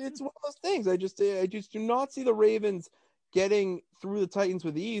 it's one of those things. I just do not see the Ravens getting through the Titans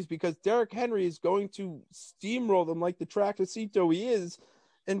with ease, because Derrick Henry is going to steamroll them like the tractocito he is,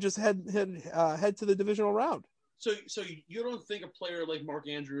 and just head to the divisional round. So you don't think a player like Mark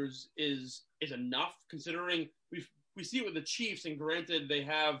Andrews is enough, considering we see it with the Chiefs, and granted they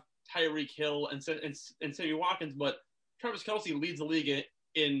have Tyreek Hill and Sammy Watkins, but Travis Kelce leads the league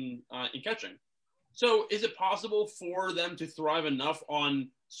in catching. So is it possible for them to thrive enough on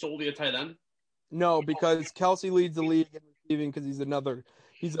solely a tight end? No, because Kelce leads the league in receiving because he's a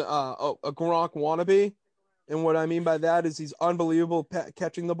Gronk wannabe. And what I mean by that is he's unbelievable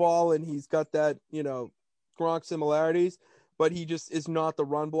catching the ball, and he's got that, Gronk similarities, but he just is not the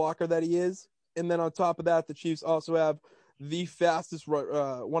run blocker that he is. And then on top of that, the Chiefs also have the fastest, one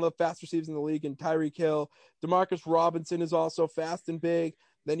of the fast receivers in the league in Tyreek Hill. Demarcus Robinson is also fast and big.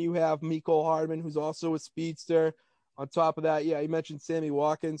 Then you have Mecole Hardman, who's also a speedster. On top of that, you mentioned Sammy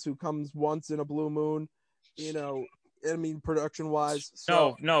Watkins, who comes once in a blue moon, production-wise.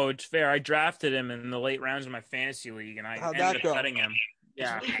 So, no, it's fair. I drafted him in the late rounds of my fantasy league, and I ended up cutting him.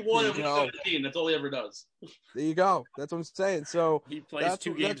 Yeah. It's week 1 and week 17. That's all he ever does. There you go. That's what I'm saying. So he plays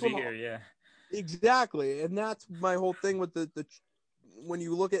 2 games a year, yeah. Exactly. And that's my whole thing with the when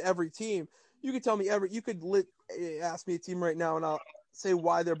you look at every team, you could tell me ask me a team right now, and I'll say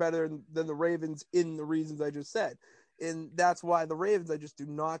why they're better than the Ravens in the reasons I just said. And that's why the Ravens, I just do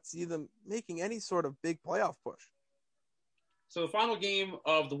not see them making any sort of big playoff push. So the final game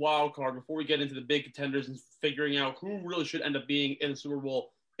of the wild card, before we get into the big contenders and figuring out who really should end up being in the Super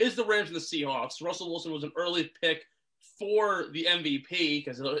Bowl, is the Rams and the Seahawks. Russell Wilson was an early pick for the MVP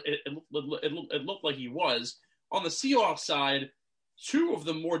because it looked like he was. On the Seahawks side, two of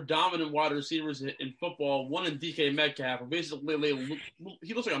the more dominant wide receivers in football, one in DK Metcalf, who basically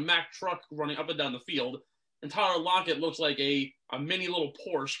he looks like a Mack truck running up and down the field, and Tyler Lockett looks like a mini little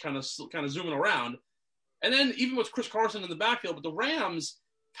Porsche kind of zooming around. And then even with Chris Carson in the backfield, but the Rams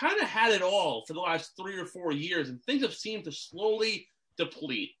kind of had it all for the last 3 or 4 years, and things have seemed to slowly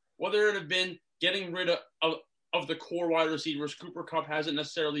deplete. Whether it have been getting rid of the core wide receivers, Cooper Kupp hasn't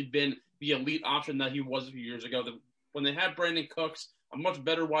necessarily been the elite option that he was a few years ago. When they had Brandon Cooks, a much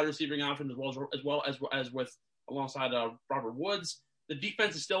better wide receiving option as with alongside Robert Woods. The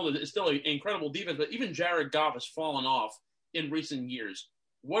defense is still an incredible defense, but even Jared Goff has fallen off in recent years.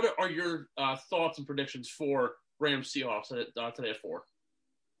 What are your thoughts and predictions for Rams Seahawks today at 4?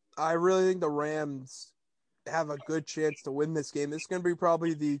 I really think the Rams have a good chance to win this game. This is going to be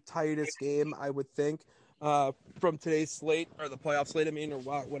probably the tightest game, I would think, from today's slate, or the playoff slate, or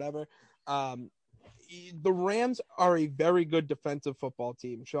whatever. The Rams are a very good defensive football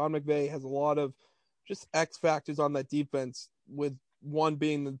team. Sean McVay has a lot of just X factors on that defense, with one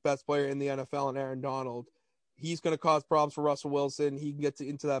being the best player in the NFL and Aaron Donald. He's going to cause problems for Russell Wilson. He can get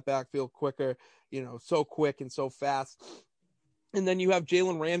into that backfield quicker, so quick and so fast. And then you have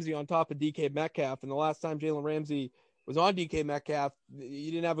Jalen Ramsey on top of DK Metcalf. And the last time Jalen Ramsey was on DK Metcalf, he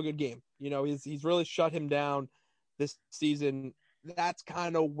didn't have a good game. He's really shut him down this season. That's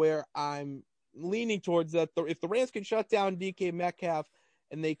kind of where I'm leaning towards, that if the Rams can shut down DK Metcalf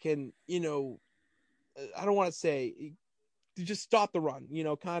and they can, I don't want to say just stop the run,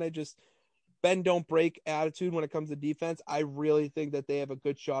 kind of just bend, don't break attitude when it comes to defense, I really think that they have a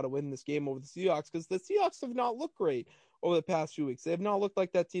good shot of winning this game over the Seahawks, because the Seahawks have not looked great over the past few weeks. They have not looked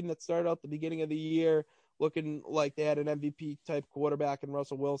like that team that started out the beginning of the year looking like they had an MVP type quarterback in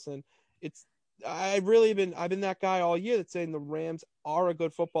Russell Wilson. I've been that guy all year that's saying the Rams are a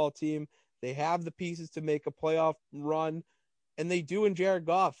good football team. They have the pieces to make a playoff run, and they do in Jared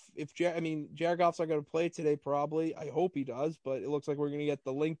Goff. Jared Goff's not going to play today, probably. I hope he does, but it looks like we're going to get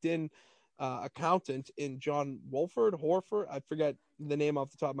the LinkedIn accountant in John Horford. I forget the name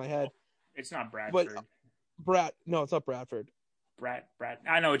off the top of my head. It's not Bradford. No, it's not Bradford. Brad.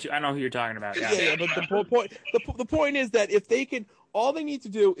 I know who you're talking about. Yeah. But the point is that if they can, all they need to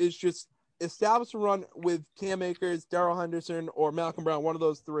do is just establish a run with Cam Akers, Darrell Henderson, or Malcolm Brown, one of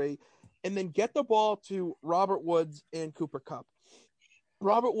those three, and then get the ball to Robert Woods and Cooper Kupp.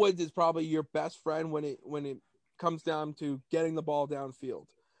 Robert Woods is probably your best friend when it comes down to getting the ball downfield.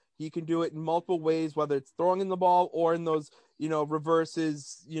 He can do it in multiple ways, whether it's throwing in the ball or in those,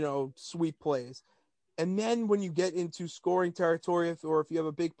 reverses, sweep plays. And then when you get into scoring territory, or if you have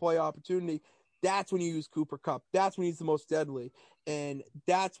a big play opportunity, that's when you use Cooper Kupp. That's when he's the most deadly. And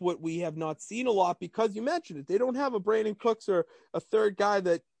that's what we have not seen a lot, because you mentioned it. They don't have a Brandon Cooks or a third guy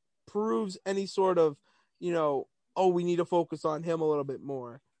that proves any sort of, we need to focus on him a little bit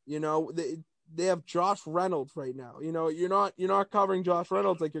more. They have Josh Reynolds right now. You're not covering Josh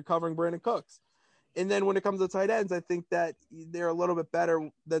Reynolds like you're covering Brandon Cooks. And then when it comes to tight ends, I think that they're a little bit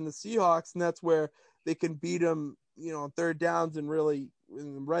better than the Seahawks, and that's where they can beat them, on third downs and really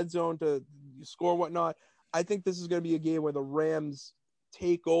in the red zone to score whatnot. I think this is going to be a game where the Rams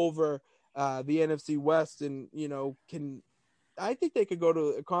take over the NFC West, and I think they could go to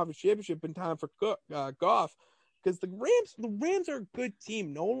a conference championship in time for Goff, because the Rams are a good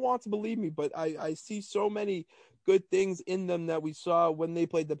team. No one wants to believe me, but I see so many good things in them that we saw when they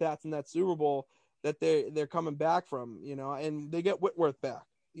played the Pats in that Super Bowl that they're coming back from, and they get Whitworth back.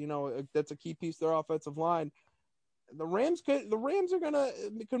 That's a key piece of their offensive line. The Rams could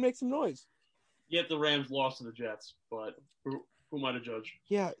make some noise. Yet the Rams lost to the Jets, but who am I to judge?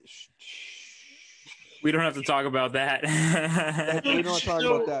 Yeah. We don't have to talk about that. We don't talk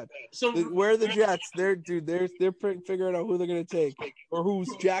about that. So where are the Jets? They're figuring out who they're going to take, or who's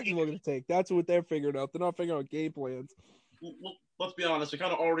Jacksonville going to take. That's what they're figuring out. They're not figuring out game plans. Well, let's be honest. We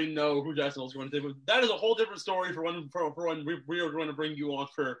kind of already know who Jacksonville's going to take. But that is a whole different story for when we are going to bring you on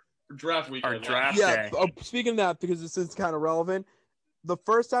for draft week. Our draft day. Speaking of that, because this is kind of relevant, the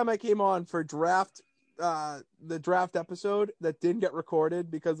first time I came on for the draft episode that didn't get recorded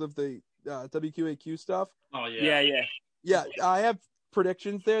because of the WQAQ stuff. Oh yeah. Yeah, I have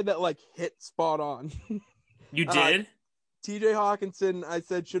predictions there that hit spot on. You did? TJ Hawkinson, I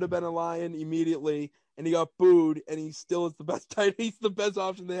said, should have been a Lion immediately, and he got booed, and he still is the best tight. He's the best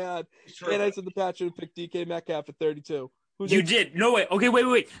option they had. Sure. And I said the Pats should have picked DK Metcalf at 32. You did? No way. Okay,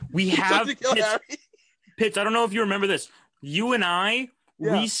 wait. We have Pitts. I don't know if you remember this. You and I,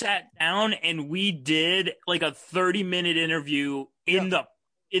 we sat down and we did a 30-minute interview in the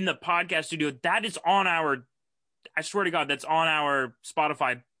podcast studio. That is on our, I swear to God, that's on our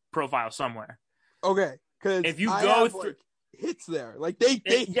Spotify profile somewhere. Okay. Because if you go through, hits there. Like they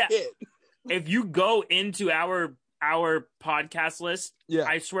hit. If you go into our podcast list, Yeah.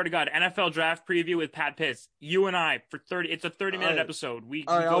 I swear to God, NFL draft preview with Pat Pitts, you and I for 30. It's a 30-minute episode.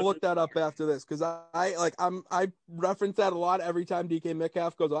 All right, I'll look that up after this because I reference that a lot every time DK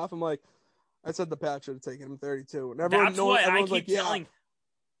Metcalf goes off. I'm like, I said the Pat should have taken him 32, and everyone's like, telling.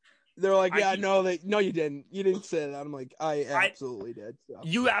 They're like, yeah, no, you didn't. You didn't say that. I'm like, I absolutely did. So.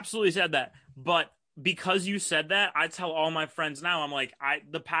 You absolutely said that, but because you said that, I tell all my friends now, I'm like,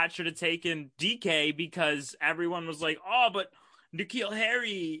 the Pat should have taken DK because everyone was like, oh, but N'Keal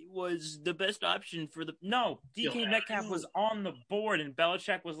Harry was the best option for the. No, DK Metcalf was on the board, and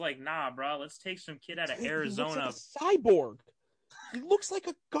Belichick was like, nah, bro, let's take some kid out of Arizona. He looks like a cyborg. He looks like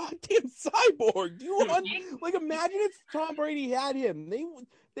a goddamn cyborg. Do you want, imagine if Tom Brady had him?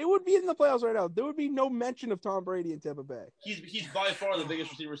 They would be in the playoffs right now. There would be no mention of Tom Brady in Tampa Bay. He's by far the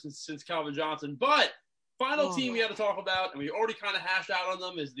biggest receiver since Calvin Johnson. But final team we had to talk about, and we already kind of hashed out on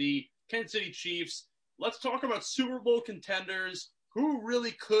them, is the Kansas City Chiefs. Let's talk about Super Bowl contenders. Who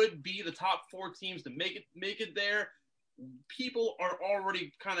really could be the top 4 teams to make it there? People are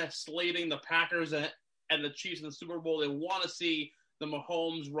already kind of slating the Packers and the Chiefs in the Super Bowl. They want to see the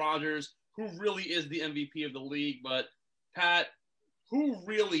Mahomes, Rodgers, who really is the MVP of the league. But, Pat, who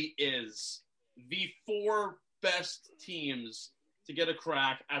really is the 4 best teams to get a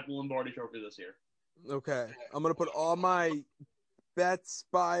crack at the Lombardi Trophy this year? Okay. I'm going to put all my bets,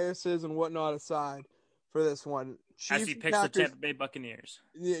 biases, and whatnot aside for this one. Chiefs, as he picks Packers, the Tampa Bay Buccaneers.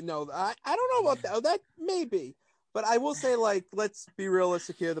 Yeah, no, I don't know about that. That may be. But I will say, let's be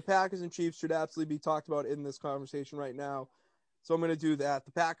realistic here. The Packers and Chiefs should absolutely be talked about in this conversation right now. So I'm going to do that.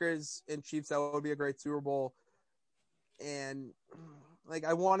 The Packers and Chiefs, that would be a great Super Bowl. And,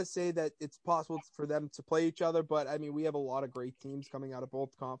 I want to say that it's possible for them to play each other. But, I mean, we have a lot of great teams coming out of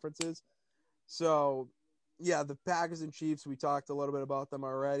both conferences. So, yeah, the Packers and Chiefs, we talked a little bit about them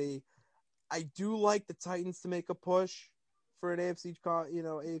already. I do like the Titans to make a push for an AFC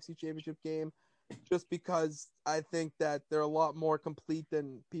Championship game. Just because I think that they're a lot more complete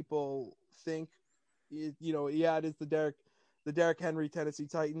than people think. It is the Derrick Henry Tennessee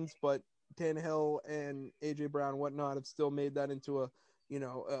Titans, but Tannehill and AJ Brown and whatnot have still made that into a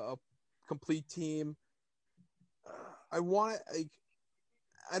complete team. I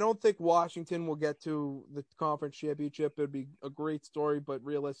don't think Washington will get to the conference championship. It'd be a great story, but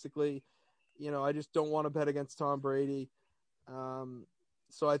realistically, I just don't want to bet against Tom Brady.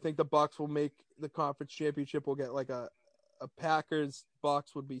 So I think the Bucs will make the conference championship. We'll get a Packers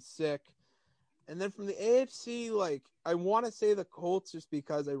Bucs would be sick. And then from the AFC, I want to say the Colts just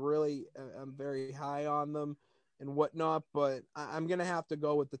because I really am very high on them and whatnot. But I'm going to have to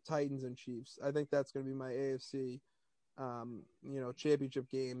go with the Titans and Chiefs. I think that's going to be my AFC, championship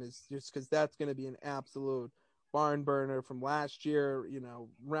game is just because that's going to be an absolute barn burner from last year,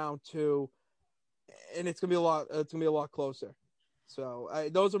 round 2. And it's going to be a lot closer. So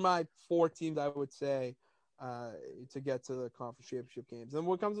those are my 4 teams I would say to get to the conference championship games. And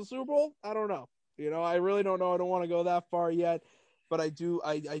when it comes to Super Bowl, I don't know. I really don't know. I don't want to go that far yet. But I do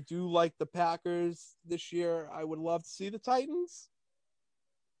like the Packers this year. I would love to see the Titans.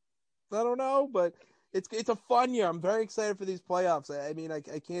 I don't know, but it's a fun year. I'm very excited for these playoffs. I mean, I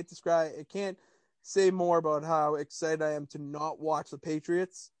can't say more about how excited I am to not watch the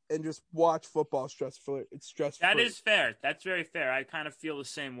Patriots and just watch football stress-free. It's stress-free. That is fair. That's very fair. I kind of feel the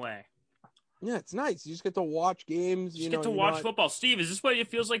same way. Yeah, it's nice. You just get to watch games. You get to watch football. Steve, is this what it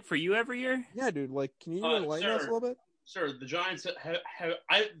feels like for you every year? Yeah, dude. Can you enlighten us a little bit? Sir, the Giants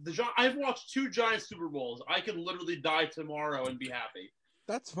I've watched 2 Giants Super Bowls. I could literally die tomorrow and be happy.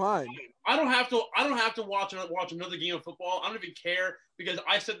 That's fine. I don't have to watch another game of football. I don't even care because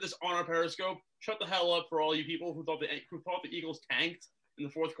I said this on our Periscope. Shut the hell up for all you people who thought the Eagles tanked in the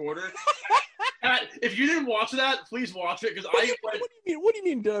 4th quarter. If you didn't watch that, please watch it because What do you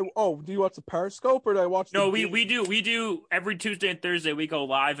mean? Do you watch the Periscope or did I watch? No, we do every Tuesday and Thursday. We go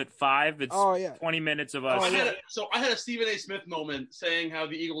live at 5. It's 20 minutes of us. I had a Stephen A. Smith moment saying how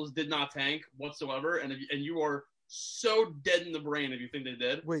the Eagles did not tank whatsoever, and you are so dead in the brain if you think they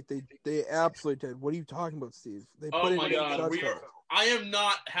did. Wait, they absolutely did. What are you talking about, Steve? Oh my God, I am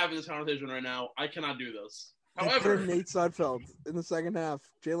not having this conversation right now. I cannot do this. However, Nate Sudfeld in the second half.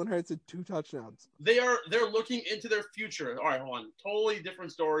 Jalen Hurts had 2 touchdowns. They're looking into their future. All right, hold on. Totally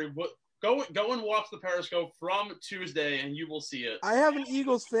different story. Go and watch the Periscope from Tuesday, and you will see it. I have an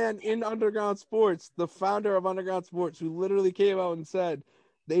Eagles fan in Underground Sports, the founder of Underground Sports, who literally came out and said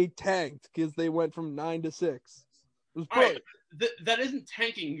they tanked because they went from 9 to 6. It was brilliant. Right, that isn't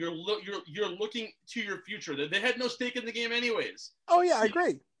tanking. You're looking to your future. They had no stake in the game anyways. Oh yeah, I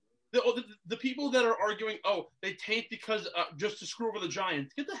agree. the people that are arguing, oh, they tanked because just to screw over the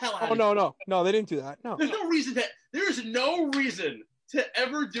Giants, get the hell out Oh, of here. no, they didn't do that. No. There is no reason to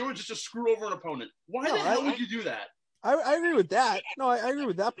ever do it just to screw over an opponent. Why the hell would you do that? I agree with that. No, I agree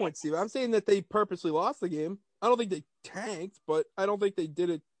with that point, Steve. I'm saying that they purposely lost the game. I don't think they tanked, but I don't think they did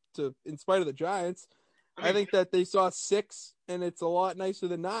it in spite of the Giants. I think that they saw 6, and it's a lot nicer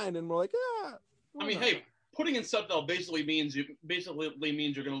than 9, and we're like, hey, putting in Sudfeld basically means you're going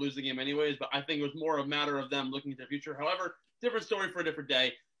to lose the game anyways. But I think it was more a matter of them looking to the future. However, different story for a different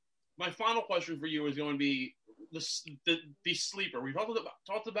day. My final question for you is going to be the sleeper. We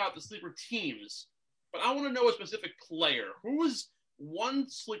talked about the sleeper teams, but I want to know a specific player. Who was one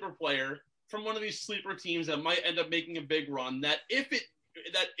sleeper player from one of these sleeper teams that might end up making a big run? That if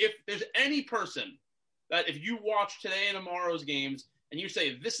there's any person that if you watch today and tomorrow's games and you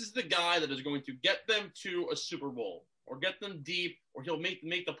say this is the guy that is going to get them to a Super Bowl or get them deep or he'll make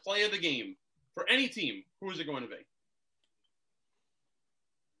the play of the game for any team, who is it going to be?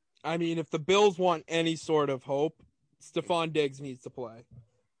 I mean, if the Bills want any sort of hope, Stephon Diggs needs to play.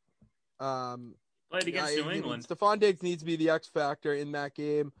 Played against New England. Stephon Diggs needs to be the X factor in that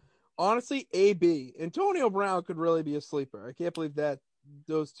game. Honestly, AB, Antonio Brown could really be a sleeper. I can't believe that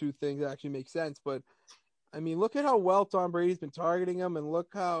those two things actually make sense, but I mean, look at how well Tom Brady's been targeting him, and look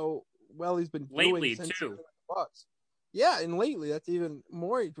how well he's been doing lately since too. Bucks. Yeah, and lately that's even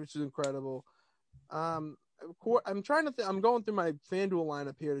more, which is incredible. I'm trying to. I'm going through my FanDuel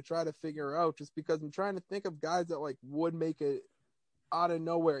lineup here to try to figure out, just because I'm trying to think of guys that like would make a out of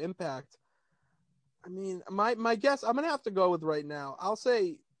nowhere impact. I mean, my guess, I'm gonna have to go with right now. I'll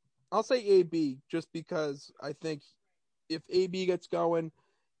say AB, just because I think if AB gets going,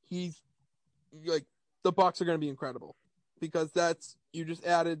 he's like. The Bucs are going to be incredible because you just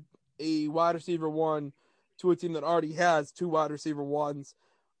added a wide receiver 1 to a team that already has 2 wide receiver 1s.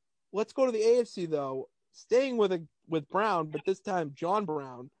 Let's go to the AFC though, staying with Brown, but this time John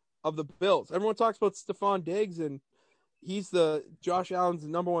Brown of the Bills. Everyone talks about Stephon Diggs and he's the Josh Allen's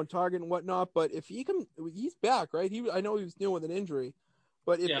number 1 target and whatnot, but if he's back, right? I know he was dealing with an injury,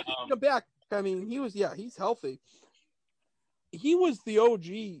 but if he come back, I mean, he's healthy. He was the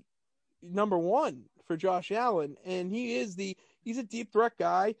OG number 1 for Josh Allen, and he's a deep threat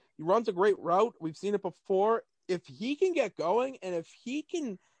guy. He runs a great route. We've seen it before. If he can get going, and if he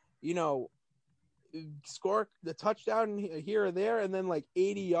can, score the touchdown here or there, and then like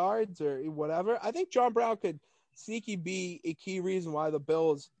 80 yards or whatever, I think John Brown could sneaky be a key reason why the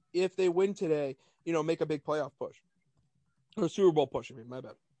Bills, if they win today, make a big playoff push or Super Bowl push. I mean, my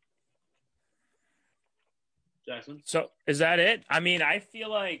bad. Jackson. So is that it? I mean, I feel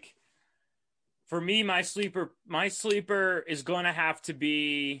like. For me, my sleeper is going to have to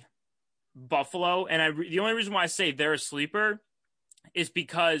be Buffalo, and the only reason why I say they're a sleeper is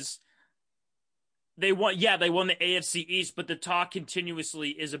because they won the AFC East, but the talk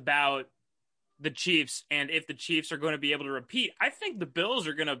continuously is about the Chiefs, and if the Chiefs are going to be able to repeat. I think the Bills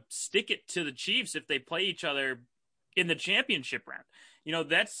are going to stick it to the Chiefs if they play each other in the championship round.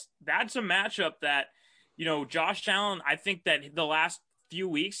 That's a matchup that, Josh Allen, I think that the last few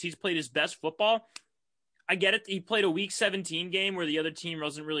weeks he's played his best football. I get it. He played a week 17 game where the other team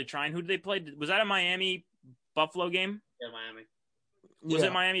wasn't really trying. Who did they play? Was that a Miami Buffalo game? Yeah, Miami. Was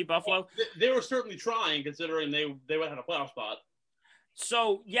it Miami Buffalo? They were certainly trying, considering they would have had a playoff spot.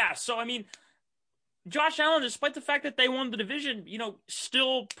 So I mean, Josh Allen, despite the fact that they won the division,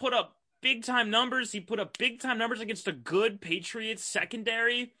 still put up big time numbers. He put up big time numbers against a good Patriots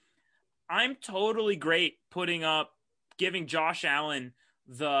secondary. I'm totally great giving Josh Allen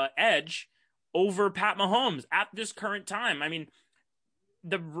the edge over Pat Mahomes at this current time. I mean,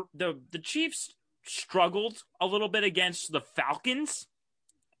 the Chiefs struggled a little bit against the Falcons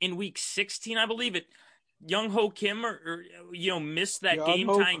in week 16, I believe it. Young Ho Kim missed that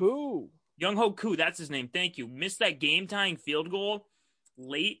game-tying. Young Ho Koo, that's his name. Thank you. Missed that game-tying field goal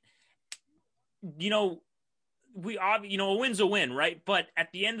late. A win's a win, right? But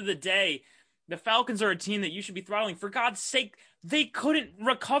at the end of the day, the Falcons are a team that you should be throttling. For God's sake, they couldn't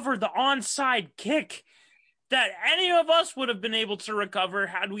recover the onside kick that any of us would have been able to recover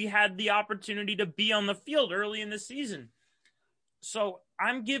had we had the opportunity to be on the field early in the season. So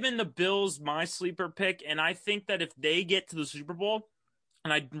I'm giving the Bills my sleeper pick, and I think that if they get to the Super Bowl,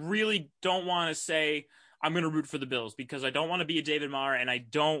 and I really don't want to say I'm going to root for the Bills because I don't want to be a David Maher and I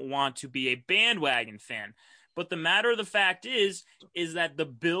don't want to be a bandwagon fan. But the matter of the fact is that the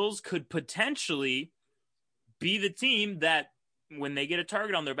Bills could potentially be the team that when they get a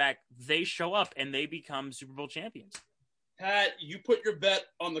target on their back, they show up and they become Super Bowl champions. Pat, you put your bet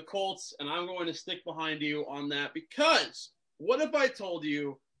on the Colts, and I'm going to stick behind you on that because what if I told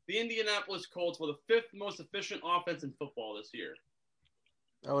you the Indianapolis Colts were the fifth most efficient offense in football this year.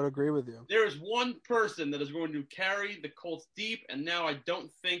 I would agree with you. There is one person that is going to carry the Colts deep, and now I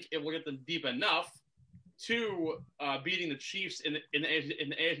don't think it will get them deep enough to beating the Chiefs in the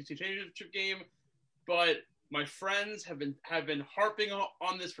AFC Championship game. But my friends have been harping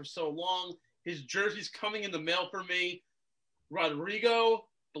on this for so long. His jersey's coming in the mail for me. Rodrigo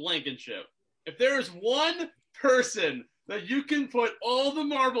Blankenship. If there is one person that you can put all the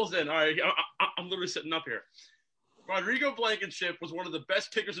marbles in, all right, I'm literally sitting up here. Rodrigo Blankenship was one of the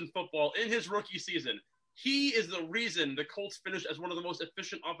best kickers in football in his rookie season. He is the reason the Colts finished as one of the most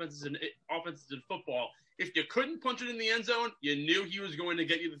efficient offenses in football. If you couldn't punch it in the end zone, you knew he was going to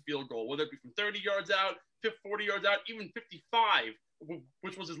get you the field goal, whether it be from 30 yards out, 40 yards out, even 55,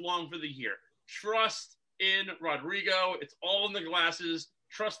 which was his long for the year. Trust in Rodrigo. It's all in the glasses.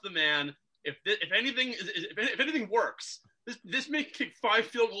 Trust the man. If anything works, this may kick 5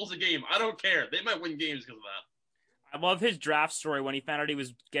 field goals a game. I don't care. They might win games because of that. I love his draft story. When he found out he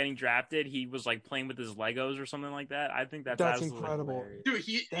was getting drafted, he was like playing with his Legos or something like that. I think that's incredible. Hilarious.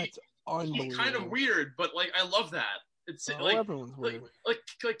 Dude, That's unbelievable. he's kind of weird, but like I love that. It's like everyone's weird. Like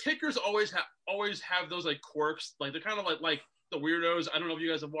kickers always have those like quirks. Like they're kind of like the weirdos. I don't know if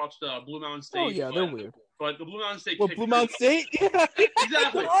you guys have watched Blue Mountain State. Oh yeah, they're weird. But the Blue Mountain State. Well, Blue Mountain State. Yeah,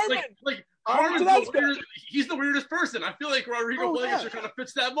 exactly. like Harmon's the weirdest, he's the weirdest person. I feel like Rodrigo Blankenship kind of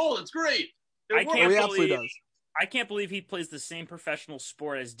fits that mold. It's great. I can't believe he plays the same professional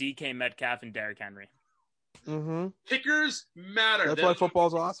sport as DK Metcalf and Derrick Henry. Mm-hmm. Kickers matter. That's why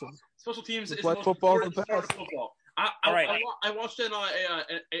football's awesome. Special teams That's is why the most football's important the part best. of football. I watched an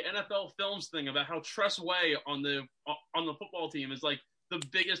NFL films thing about how Tress Way on the football team is like the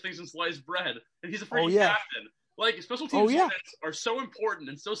biggest thing since sliced bread, and he's a freaking captain. Like special teams units are so important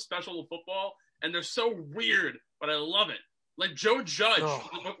and so special to football, and they're so weird, but I love it. Like Joe Judge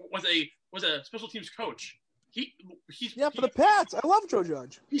was a special teams coach. For the Pats. I love Joe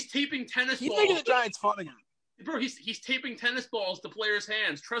Judge. He's taping tennis balls. He's making the Giants fun again. Bro, he's taping tennis balls to players'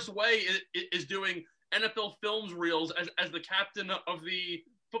 hands. Tress Way is doing NFL films reels as the captain of the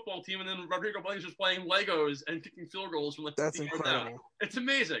football team, and then Rodrigo Blankenship is playing Legos and kicking field goals from like 50 yards out. It's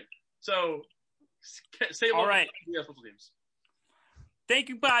amazing. So, say all right. Special teams. Thank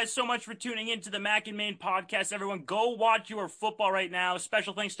you guys so much for tuning into the Mac and Main podcast. Everyone, go watch your football right now.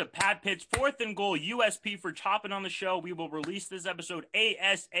 Special thanks to Pat Pitts, 4th and Goal USP, for hopping on the show. We will release this episode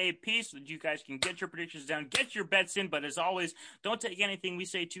ASAP so that you guys can get your predictions down, get your bets in. But as always, don't take anything we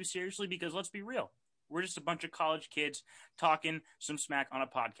say too seriously because let's be real. We're just a bunch of college kids talking some smack on a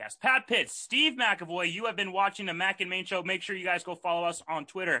podcast. Pat Pitts, Steve McAvoy, you have been watching the Mac and Main show. Make sure you guys go follow us on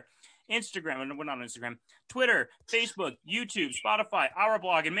Twitter, Instagram, and we're not on Instagram, Twitter, Facebook, YouTube, Spotify, our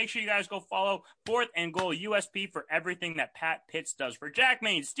blog, and make sure you guys go follow 4th and Goal USP for everything that Pat Pitts does. For Jack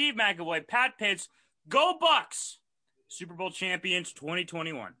Main, Steve McAvoy, Pat Pitts, go Bucks! Super Bowl champions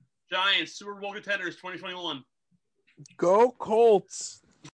 2021. Giants, Super Bowl contenders 2021. Go Colts!